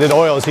hydrogenated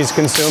oils he's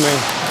consuming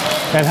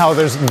and how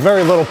there's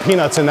very little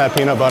peanuts in that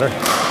peanut butter.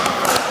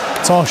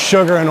 It's all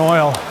sugar and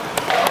oil.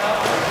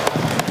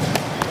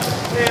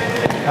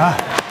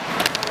 Ah.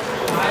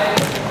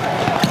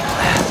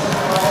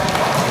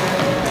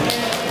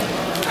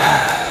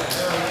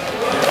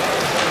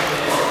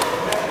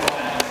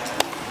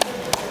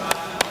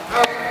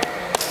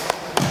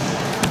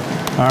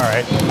 All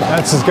right,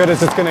 that's as good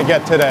as it's gonna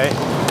get today.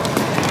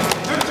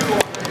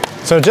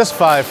 So just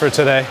 5 for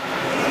today.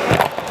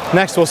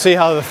 Next, we'll see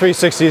how the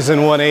 360s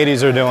and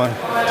 180s are doing.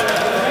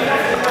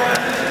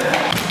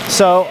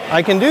 So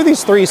I can do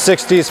these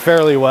 360s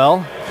fairly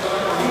well.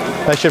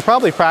 I should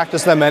probably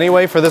practice them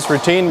anyway for this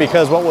routine,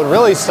 because what would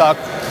really suck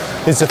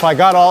is if I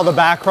got all the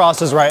back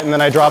crosses right and then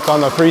I dropped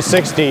on the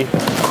 360,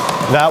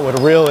 that would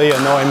really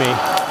annoy me.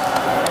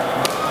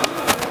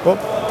 Whoop.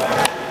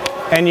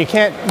 And you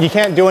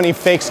can't do any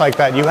fakes like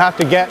that. You have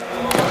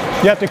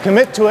to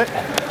commit to it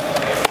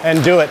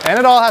and do it. And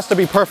it all has to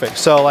be perfect.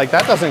 So like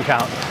that doesn't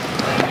count.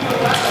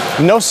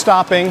 No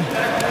stopping,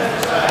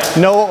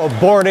 no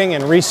aborting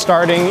and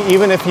restarting.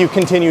 Even if you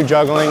continue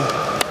juggling,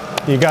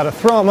 you got to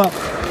throw them up,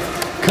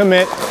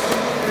 commit.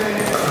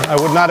 I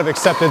would not have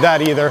accepted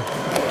that either.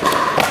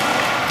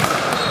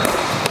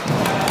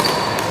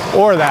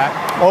 Or that,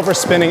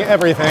 overspinning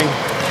everything.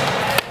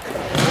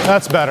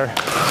 That's better.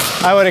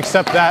 I would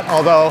accept that,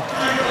 although,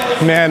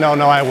 man, no,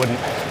 I wouldn't.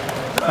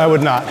 I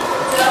would not.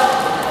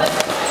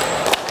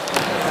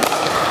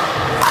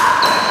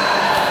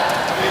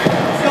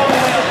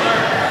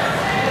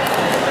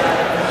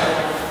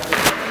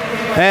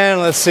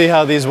 And let's see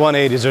how these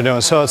 180s are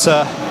doing. So it's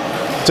a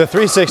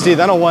 360,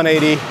 then a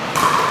 180.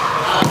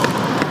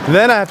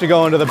 Then I have to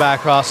go into the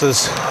back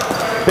crosses.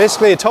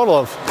 Basically a total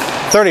of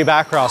 30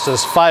 back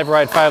crosses, 5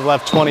 right, 5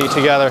 left, 20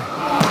 together.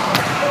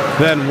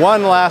 Then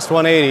one last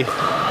 180.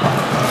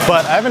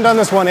 But I haven't done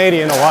this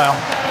 180 in a while.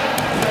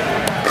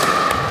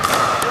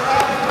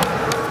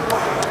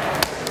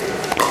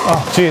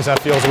 Oh, geez, that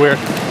feels weird.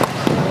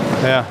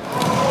 Yeah.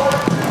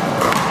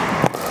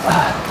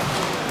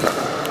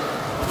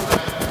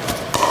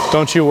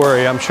 Don't you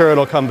worry, I'm sure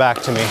it'll come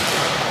back to me.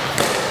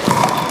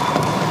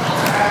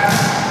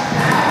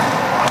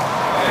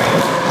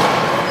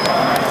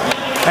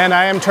 And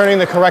I am turning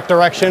the correct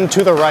direction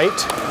to the right.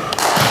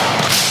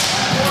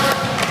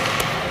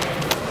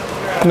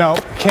 No,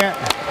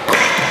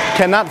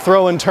 cannot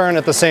throw and turn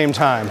at the same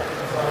time.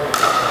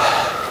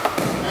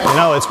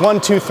 No, it's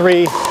 1, 2,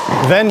 3,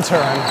 then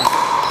turn.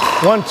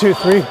 1, 2,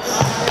 3,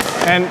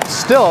 and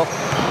still,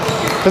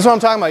 this is what I'm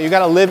talking about. You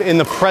gotta live in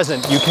the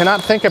present. You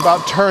cannot think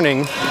about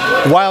turning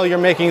while you're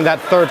making that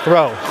third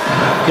throw.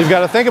 You've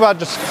got to think about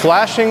just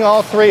flashing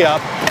all 3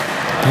 up,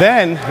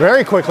 then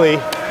very quickly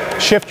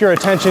shift your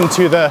attention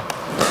to the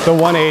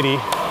 180,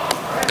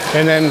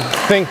 and then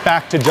think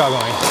back to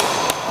juggling.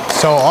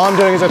 So all I'm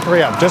doing is a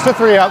 3 up, just a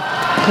 3 up.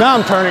 Now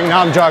I'm turning,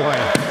 now I'm juggling.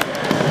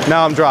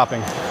 Now I'm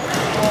dropping.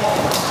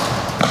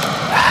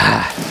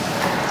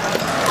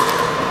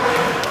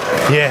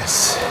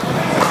 Yes.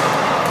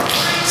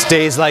 It's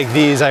days like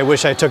these I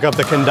wish I took up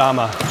the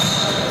kendama.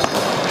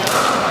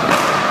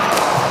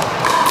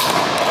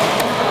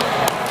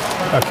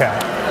 Okay,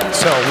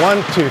 so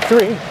 1, 2,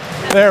 3.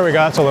 There we go,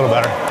 that's a little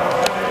better.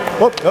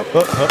 Whoop, whoop,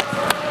 whoop, whoop.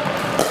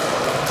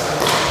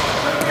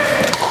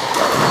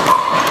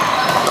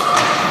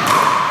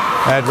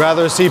 I'd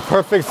rather see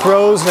perfect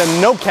throws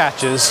and no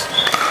catches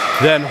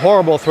than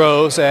horrible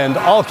throws and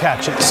all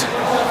catches.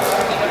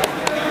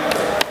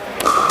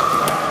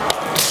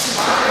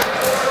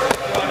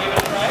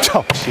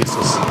 Oh,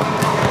 Jesus.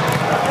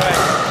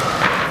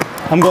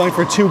 I'm going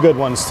for 2 good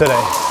ones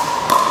today.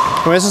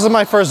 I mean, this is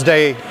my first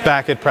day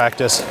back at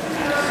practice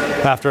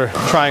after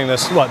trying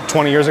this, what,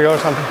 20 years ago or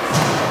something?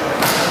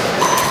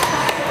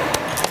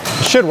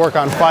 I should work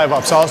on 5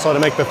 ups also to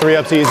make the 3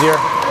 ups easier.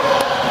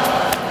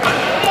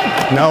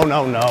 No.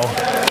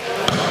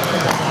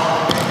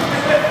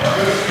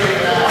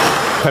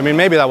 I mean,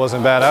 maybe that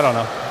wasn't bad, I don't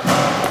know.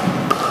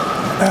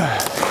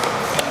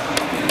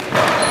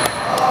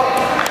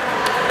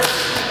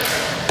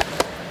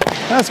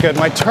 That's good.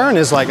 My turn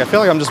is like, I feel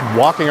like I'm just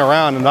walking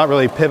around and not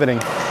really pivoting.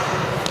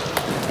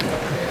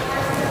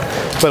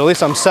 But at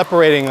least I'm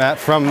separating that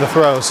from the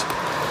throws.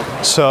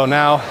 So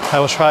now I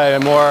will try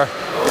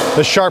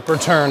the sharper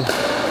turn.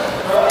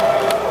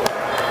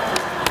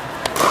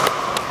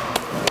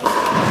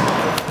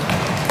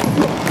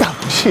 Oh,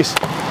 jeez.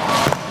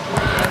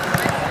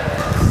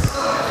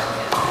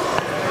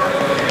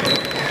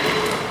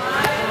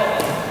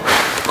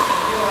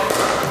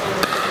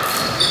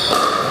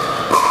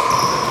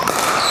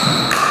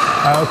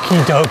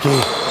 Okie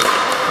dokie.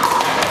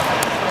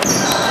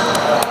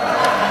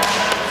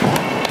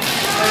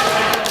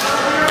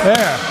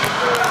 There.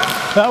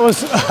 That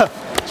was,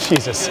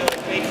 Jesus.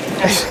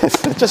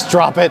 Just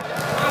drop it.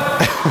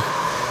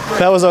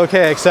 That was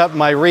okay, except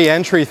my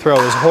re-entry throw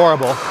is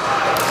horrible.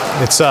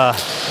 It's, I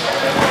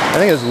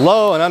think it's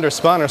low and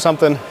underspun or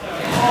something.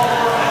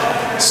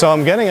 So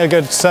I'm getting a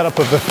good setup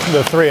of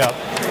the 3 up.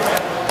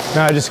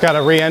 Now I just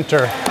gotta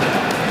re-enter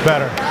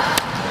better.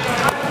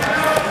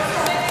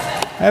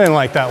 I didn't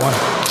like that one.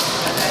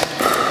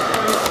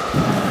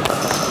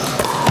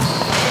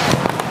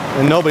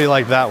 And nobody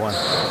liked that one.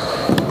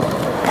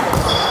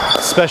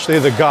 Especially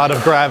the god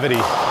of gravity.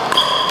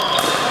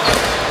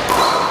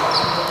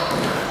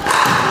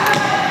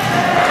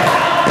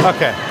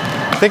 Okay,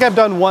 I think I've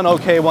done one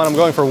okay one. I'm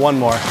going for one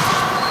more.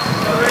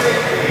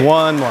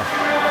 One more.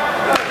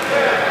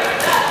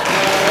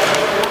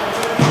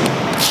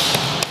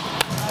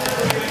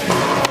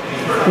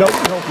 Nope,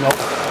 nope, nope.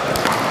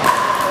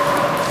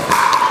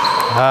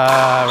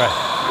 All right.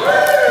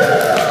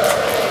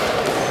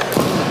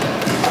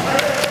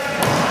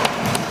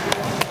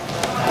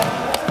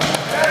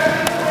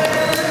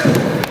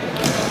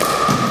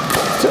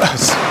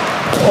 Just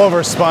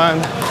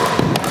overspun.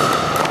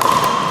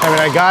 I mean,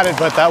 I got it,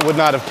 but that would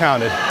not have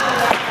counted.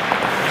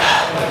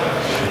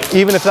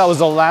 Even if that was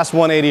the last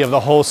 180 of the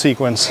whole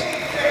sequence,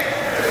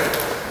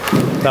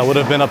 that would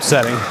have been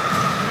upsetting.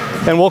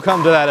 And we'll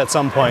come to that at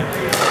some point.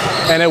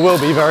 And it will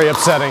be very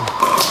upsetting.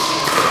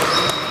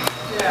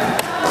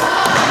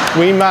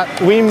 We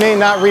may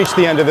not reach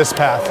the end of this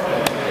path.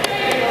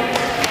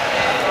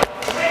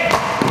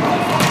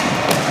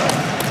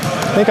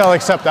 I think I'll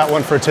accept that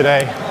one for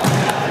today.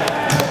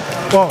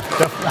 Whoa,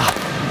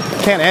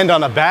 can't end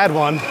on a bad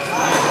one.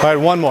 All right,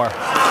 one more.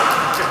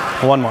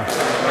 One more.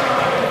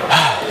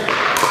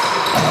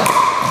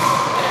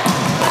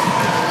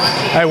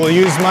 I will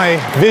use my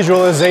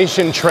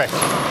visualization trick.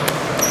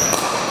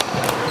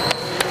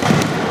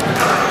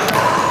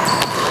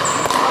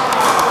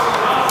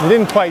 It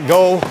didn't quite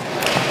go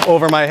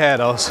over my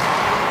head. I was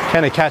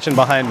kind of catching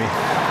behind me.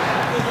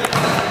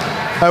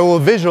 I will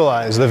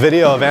visualize the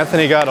video of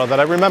Anthony Gatto that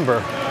I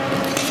remember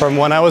from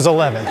when I was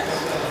 11.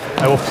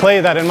 I will play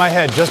that in my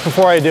head just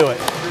before I do it.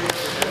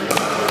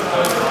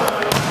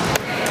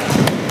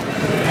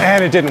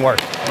 And it didn't work.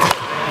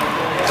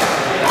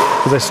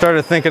 Because I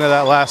started thinking of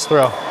that last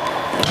throw.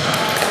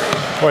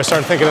 Or I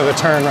started thinking of the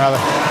turn, rather.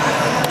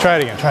 Try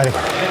it again, try it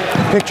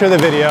again. Picture the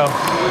video.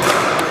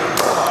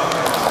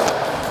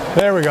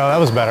 There we go, that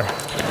was better.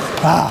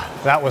 Ah,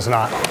 that was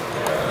not.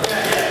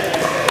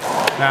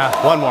 Nah,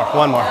 one more,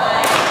 one more.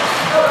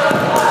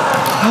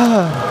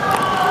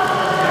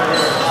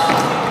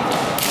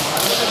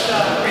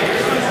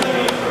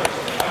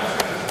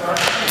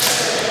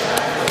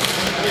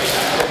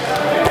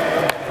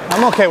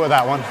 I'm okay with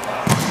that one.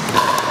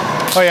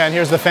 Oh yeah, and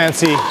here's the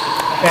fancy ending.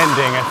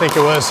 I think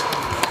it was,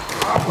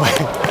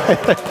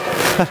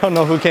 I don't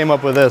know who came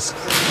up with this.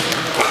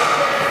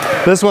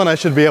 This one I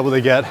should be able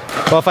to get.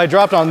 Well, if I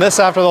dropped on this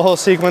after the whole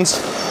sequence,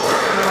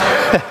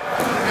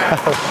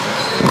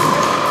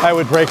 I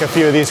would break a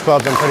few of these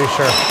clubs, I'm pretty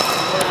sure.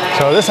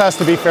 So this has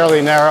to be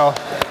fairly narrow.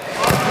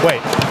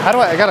 Wait, how do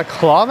I gotta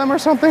claw them or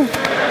something?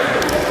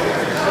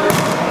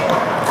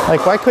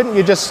 Like, why couldn't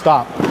you just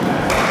stop?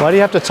 Why do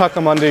you have to tuck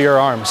them under your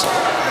arms?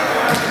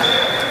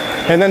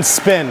 And then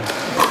spin.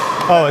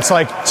 Oh, it's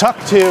like tuck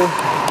to,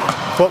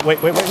 wait.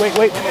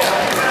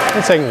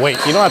 I'm saying wait,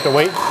 you don't have to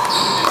wait.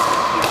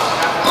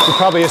 You're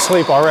probably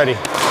asleep already.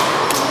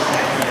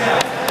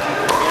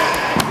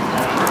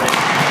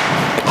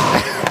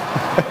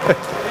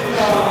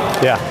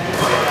 Yeah.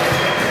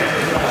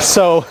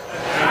 So,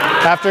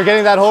 after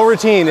getting that whole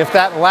routine, if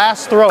that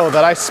last throw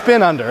that I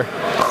spin under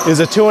is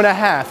a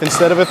 2.5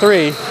 instead of a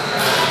 3, I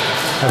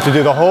have to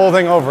do the whole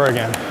thing over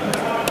again.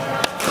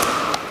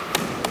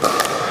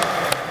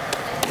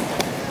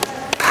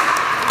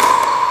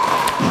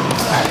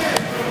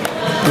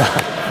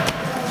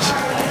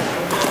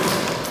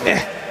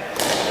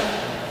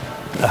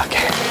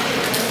 Okay.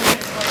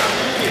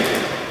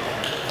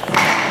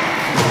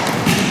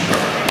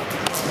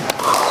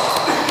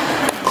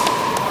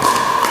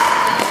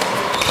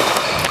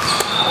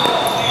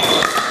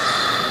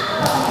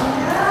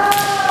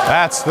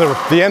 That's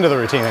the end of the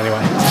routine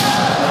anyway.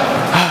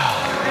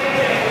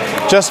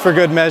 Just for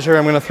good measure,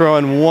 I'm going to throw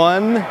in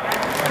one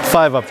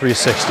 5-up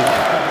 360.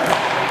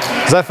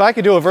 Because if I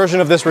could do a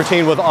version of this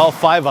routine with all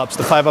 5-ups,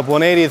 the 5-up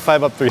 180, the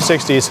 5-up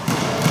 360s,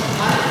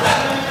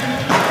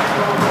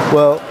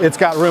 well, it's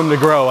got room to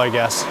grow, I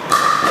guess.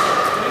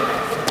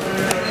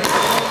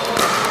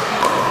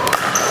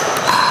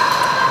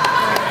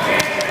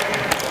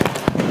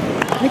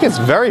 I think it's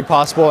very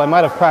possible I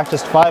might have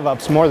practiced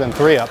 5-ups more than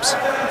 3-ups.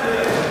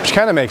 Which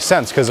kind of makes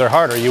sense because they're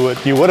harder. You would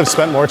have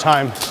spent more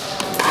time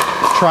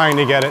trying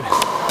to get it.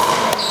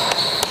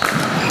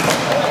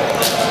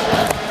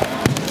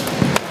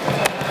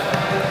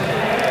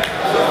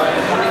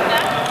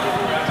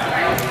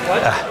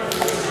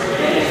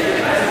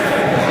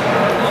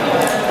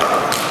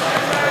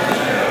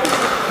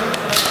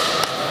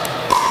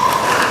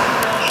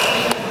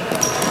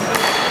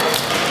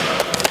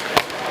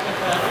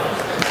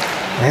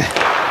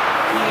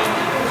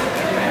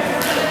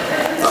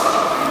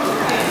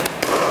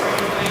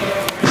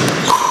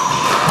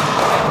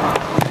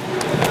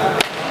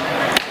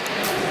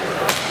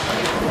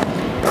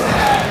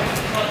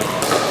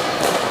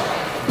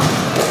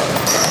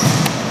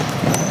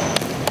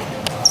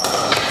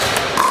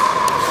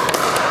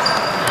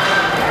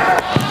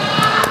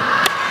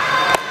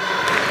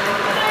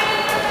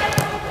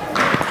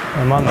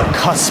 I'm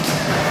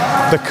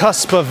on the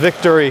cusp of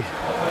victory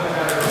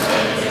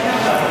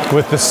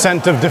with the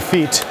scent of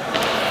defeat.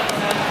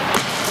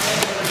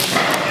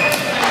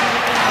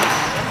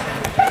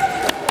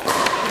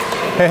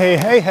 Hey,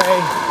 hey, hey.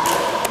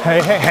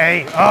 Hey, hey,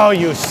 hey. Oh,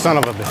 you son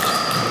of a bitch.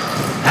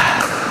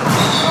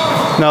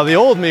 Now, the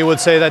old me would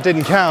say that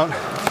didn't count.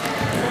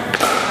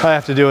 I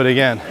have to do it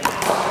again.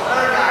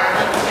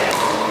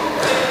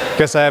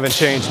 Guess I haven't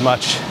changed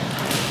much.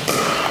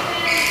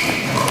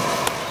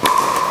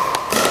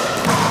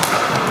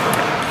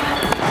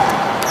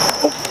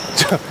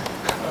 Oh.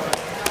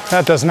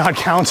 That does not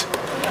count.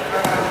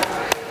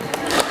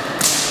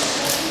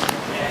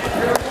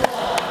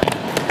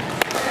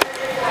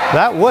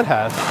 That would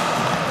have.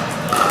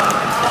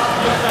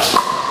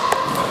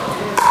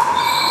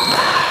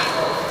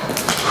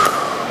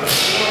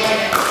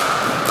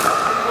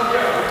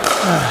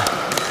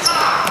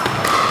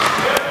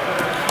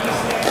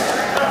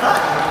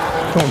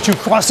 Don't you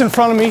cross in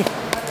front of me. All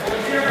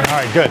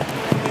right, good.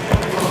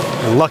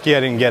 You're lucky I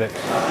didn't get it.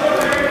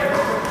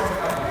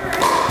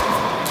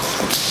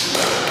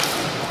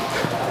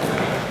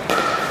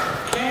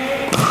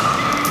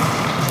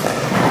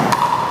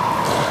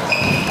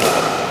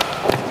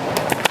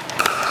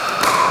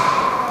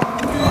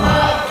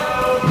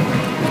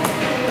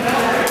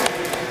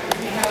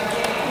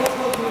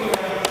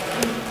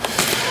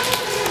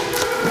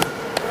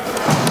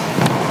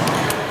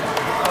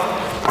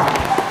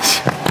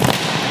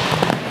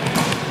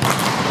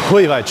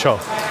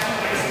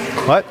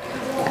 What?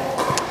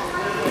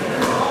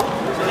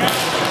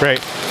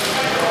 Great.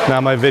 Now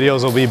my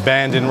videos will be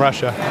banned in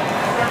Russia.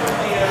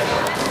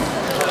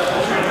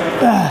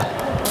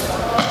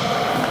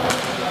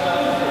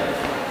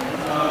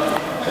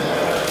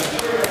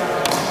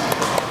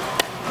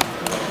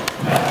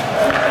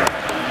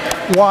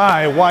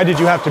 Why? Why did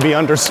you have to be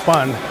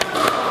underspun?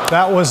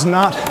 That was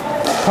not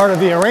part of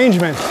the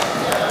arrangement.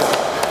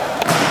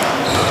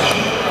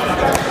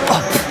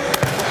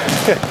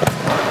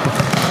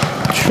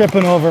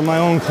 Tripping over my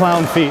own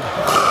clown feet.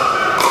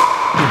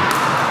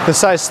 The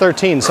size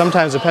 13,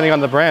 sometimes depending on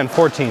the brand,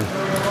 14. I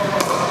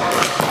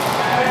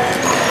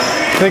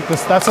think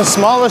that's the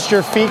smallest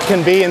your feet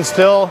can be and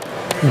still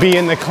be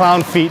in the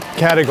clown feet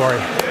category.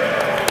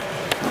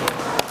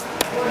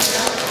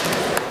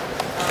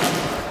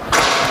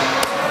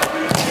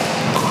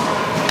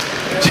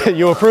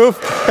 You approve?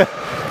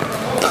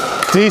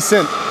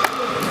 Decent.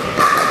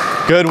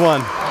 Good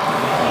one.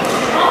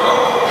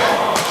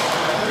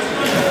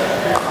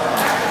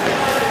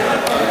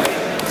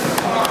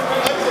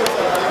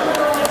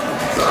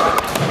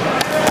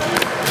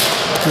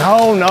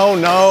 No, no,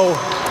 no.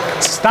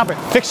 Stop it.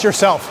 Fix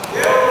yourself.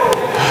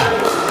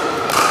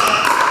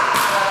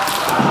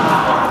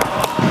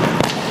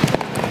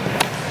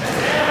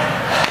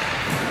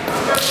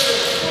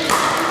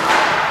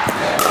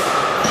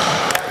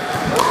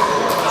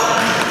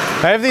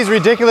 I have these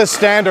ridiculous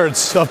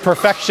standards of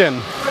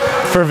perfection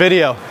for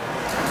video,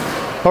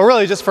 or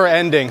really just for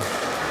ending.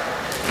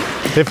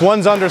 If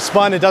one's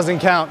underspun, it doesn't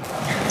count.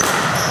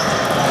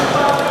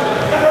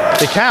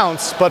 It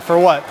counts, but for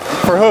what?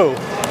 For who?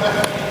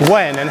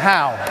 When and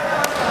how?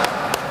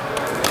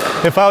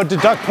 If I would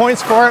deduct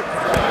points for it,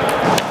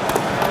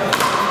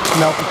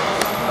 nope.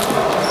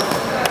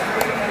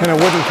 And it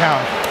wouldn't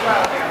count.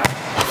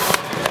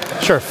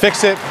 Sure,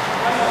 fix it,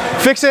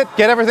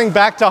 get everything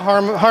back to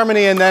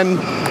harmony, and then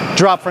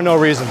drop for no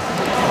reason.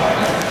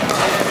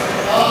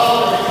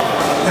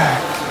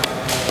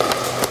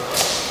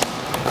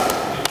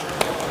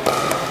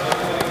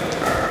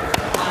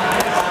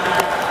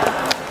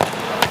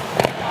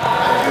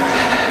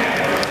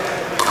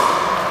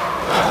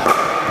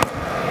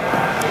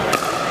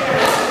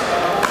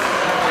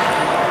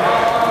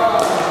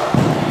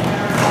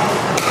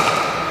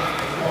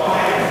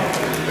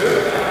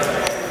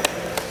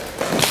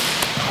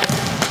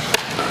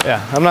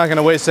 Yeah, I'm not going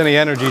to waste any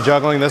energy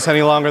juggling this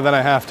any longer than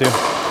I have to.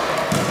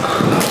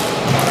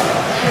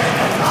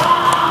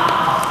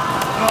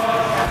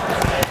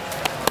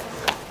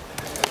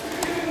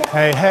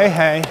 Hey, hey,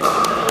 hey.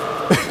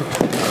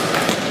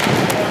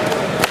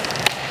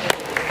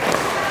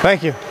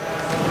 Thank you.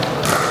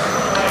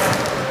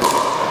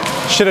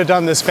 Should have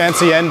done this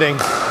fancy ending.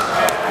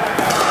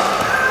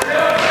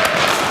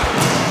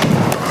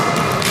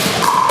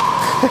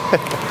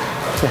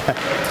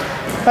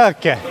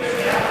 Okay.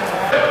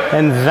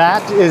 And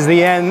that is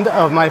the end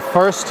of my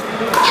first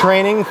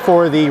training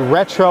for the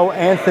retro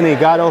Anthony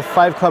Gatto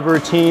 5 club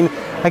routine.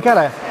 I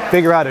gotta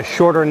figure out a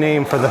shorter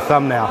name for the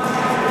thumbnail,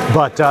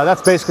 but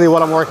that's basically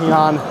what I'm working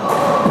on.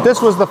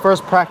 This was the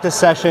first practice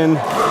session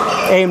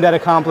aimed at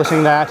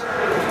accomplishing that.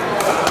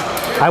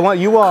 I want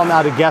you all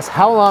now to guess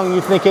how long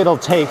you think it'll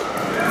take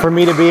for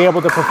me to be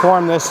able to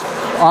perform this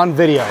on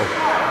video,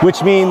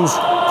 which means,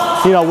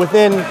 you know,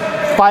 within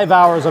 5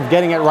 hours of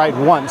getting it right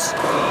once.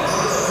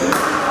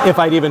 If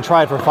I'd even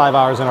tried for 5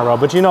 hours in a row,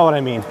 but you know what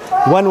I mean.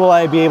 When will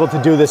I be able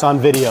to do this on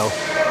video?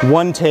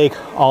 One take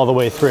all the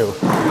way through.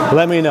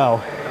 Let me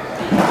know.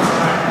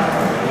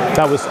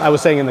 I was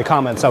saying in the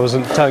comments, I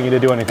wasn't telling you to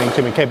do anything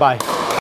to me. Okay, bye.